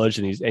goes to the village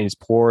and he's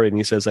poor and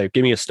he says like,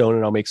 give me a stone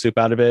and I'll make soup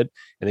out of it.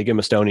 And they give him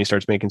a stone and he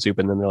starts making soup.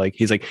 And then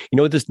he's like,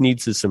 what this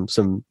needs is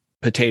some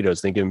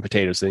potatoes. And they give him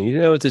potatoes.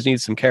 And what this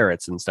needs some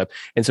carrots and stuff.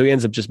 And so he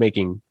ends up just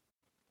making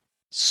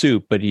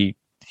soup, but he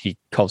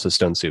calls it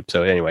stone soup.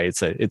 So anyway, it's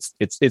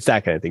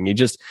that kind of thing.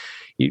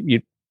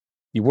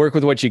 You work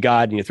with what you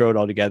got and you throw it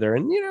all together,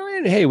 and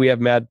and hey, we have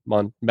Mad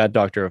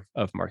Doctor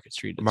of Market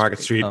Street.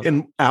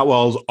 And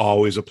Atwell's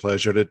always a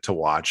pleasure to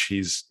watch.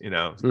 He's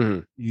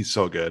he's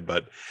so good.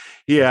 But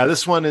yeah,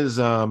 this one is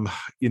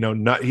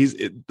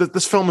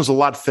this film is a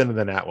lot thinner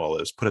than Atwell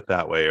is. Put it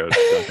that way. Or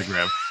Dr.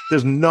 Graham.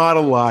 There's not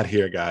a lot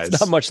here, guys. It's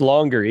not much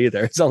longer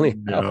either. It's only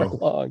an hour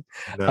long.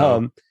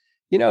 No.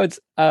 It's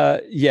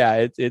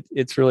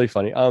really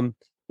funny.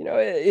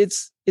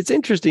 It's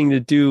interesting to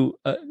do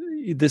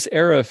this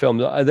era of film.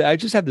 I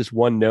just have this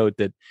one note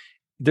that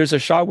there's a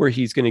shot where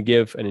he's going to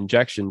give an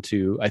injection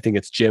to, I think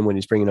it's Jim when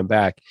he's bringing him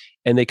back,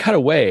 and they cut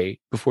away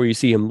before you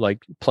see him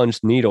like plunge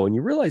the needle, and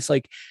you realize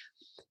like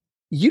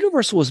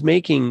Universal was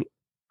making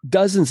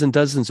dozens and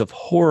dozens of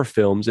horror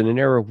films in an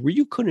era where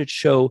you couldn't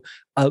show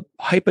a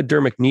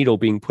hypodermic needle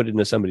being put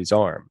into somebody's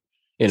arm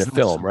in a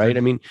film, right? I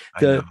mean,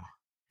 the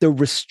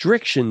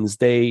restrictions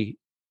they,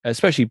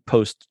 especially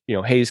post,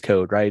 Hays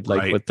Code, right?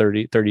 Like what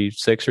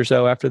 36 or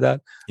so after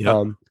that,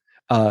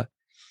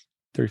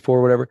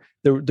 34, whatever.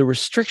 The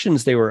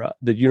restrictions the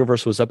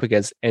Universal was up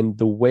against, and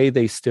the way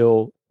they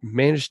still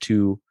managed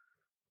to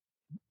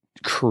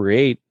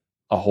create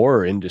a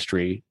horror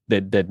industry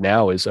that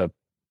now is a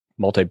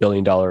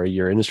multi-billion-dollar a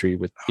year industry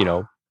with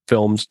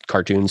films,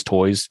 cartoons,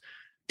 toys,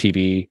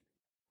 TV.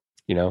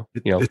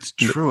 It's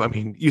true. I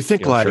mean, you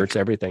think like shirts,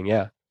 everything.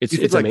 Yeah,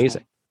 it's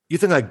amazing. You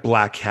think like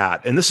Black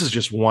Cat, and this is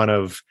just one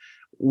of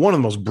the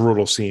most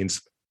brutal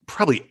scenes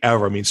probably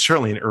ever. I mean,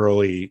 certainly in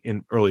early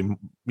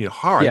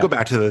horror. I go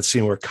back to the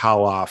scene where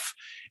Karloff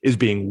is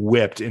being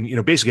whipped and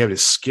basically have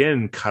his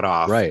skin cut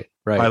off by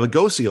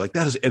Lugosi. Like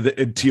that is,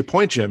 and to your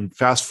point, Jim,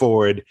 fast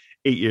forward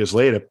 8 years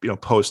later,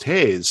 post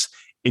Hays,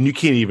 and you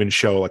can't even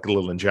show like a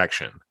little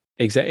injection.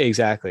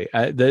 Exactly.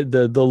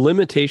 The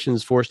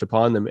limitations forced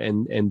upon them,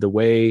 and the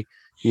way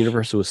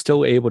Universal was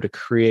still able to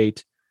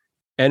create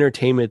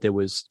entertainment that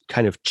was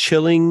kind of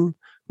chilling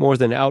more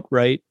than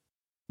outright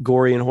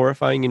gory and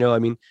horrifying. I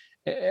mean,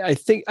 I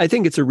think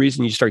it's a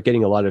reason you start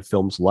getting a lot of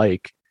films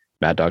like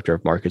Mad Doctor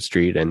of Market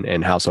Street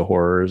and House of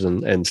Horrors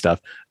and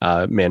stuff,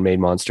 Man-Made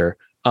Monster,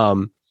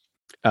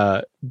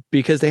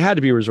 because they had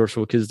to be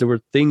resourceful, because there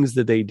were things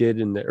that they did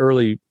in the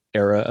early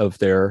era of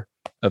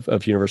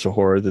of Universal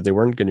Horror that they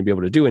weren't going to be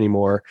able to do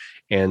anymore.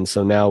 And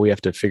so now we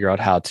have to figure out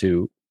how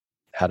to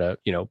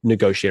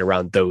negotiate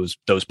around those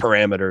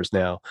parameters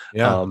now.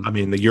 Yeah. I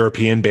mean, the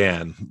European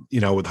ban,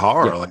 with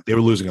horror, like they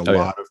were losing a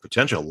lot of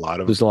potential,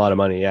 losing a lot of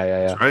money.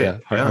 Yeah.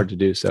 Right. Hard to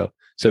do. So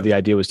the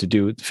idea was to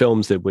do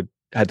films that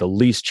had the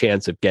least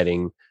chance of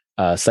getting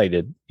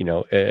cited,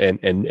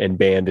 and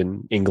banned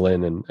in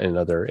England and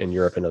in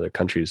Europe and other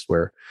countries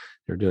where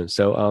they're doing.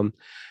 So,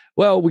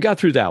 well, we got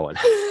through that one.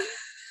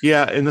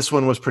 Yeah, and this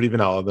one was pretty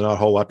vanilla. Not a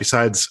whole lot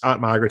besides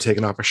Aunt Margaret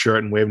taking off her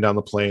shirt and waving down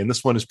the plane.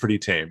 This one is pretty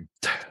tame.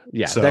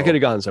 Yeah, so, that could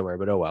have gone somewhere,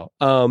 but oh well.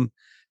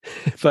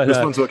 But this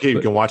one's okay. You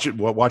can watch it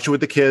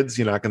with the kids.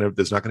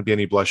 There's not gonna be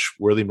any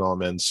blush-worthy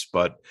moments.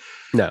 But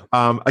no.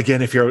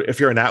 Again, if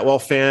you're an Atwell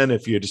fan,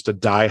 if you're just a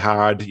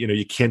diehard,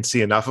 you can't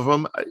see enough of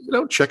them.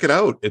 Check it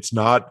out. It's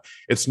not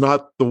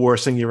the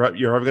worst thing you're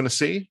ever going to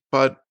see.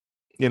 But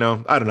I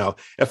don't know.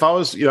 If I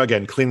was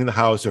again cleaning the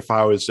house, if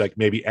I was like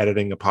maybe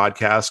editing a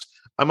podcast,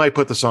 I might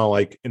put this on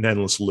like an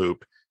endless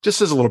loop,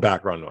 just as a little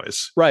background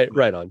noise. Right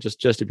on.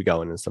 Just to be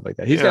going and stuff like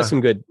that. He's got some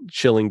good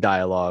chilling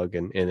dialogue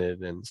in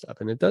it and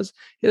stuff. And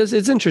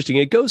it's interesting.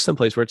 It goes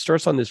someplace where it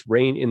starts on this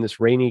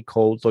rainy,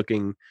 cold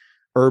looking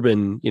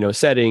urban,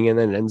 setting, and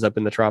then it ends up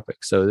in the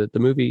tropics. So that the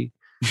movie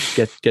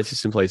gets you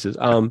some places.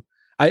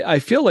 I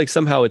feel like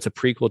somehow it's a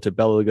prequel to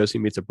Bela Lugosi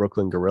meets a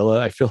Brooklyn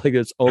Gorilla. I feel like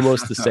it's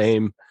almost the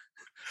same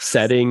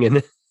setting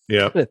and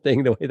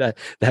thing, the way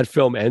that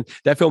film ends.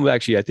 That film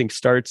actually, I think,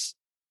 starts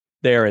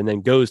there and then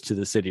goes to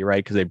the city,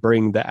 right? Because they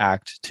bring the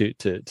act to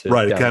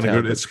right.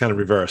 downtown. It's kind of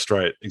reversed,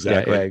 right?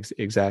 Exactly. Yeah,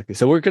 exactly.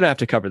 So we're gonna have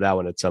to cover that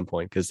one at some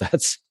point, because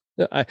that's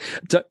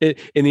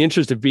in the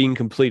interest of being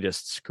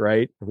completists,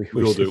 right? We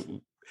will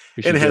do.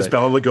 And it has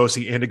Bela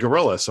Lugosi and a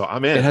gorilla, so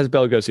I'm in. It has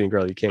Bela Lugosi and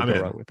gorilla. You can't go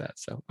wrong with that.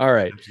 So, all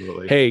right.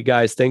 Absolutely. Hey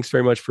guys, thanks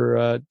very much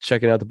for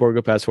checking out the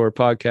Borgo Pass Horror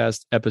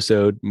Podcast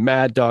episode,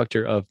 Mad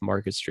Doctor of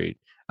Market Street.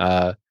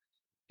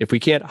 If we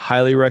can't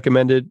highly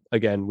recommend it,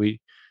 again,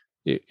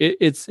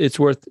 it's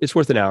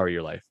worth an hour of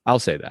your life. I'll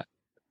say that.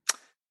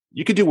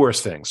 You could do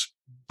worse things.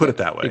 Put it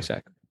that way.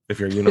 Exactly. If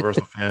you're a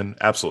Universal fan,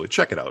 absolutely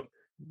check it out.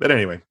 But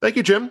anyway, thank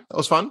you, Jim. That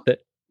was fun.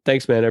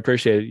 Thanks, man. I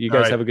appreciate it. You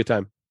guys have a good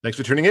time. Thanks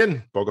for tuning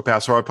in. Borgo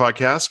Pass Horror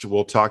Podcast.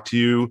 We'll talk to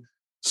you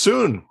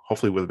soon,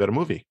 hopefully with a better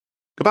movie.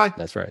 Goodbye.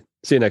 That's right.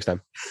 See you next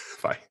time.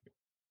 Bye.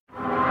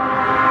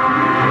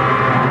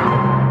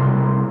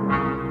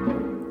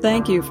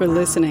 Thank you for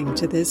listening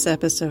to this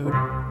episode,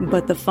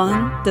 but the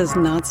fun does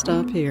not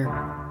stop here.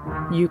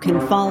 You can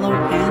follow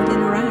and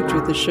interact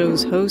with the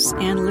show's hosts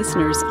and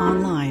listeners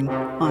online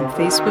on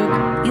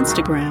Facebook,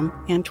 Instagram,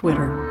 and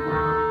Twitter.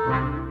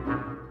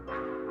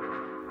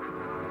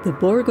 The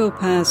Borgo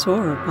Pass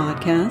Horror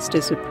Podcast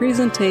is a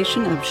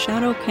presentation of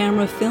Shadow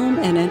Camera Film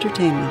and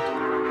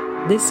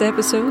Entertainment. This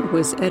episode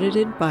was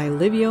edited by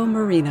Livio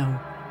Marino.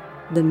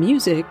 The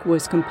music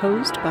was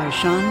composed by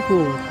Sean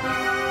Gould.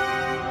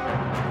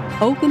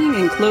 Opening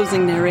and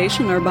closing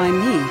narration are by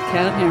me,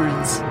 Kat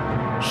Herons.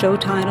 Show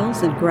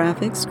titles and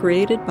graphics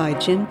created by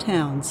Jim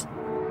Towns.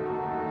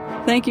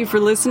 Thank you for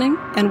listening,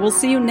 and we'll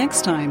see you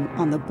next time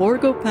on the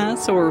Borgo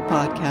Pass Horror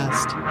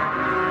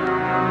Podcast.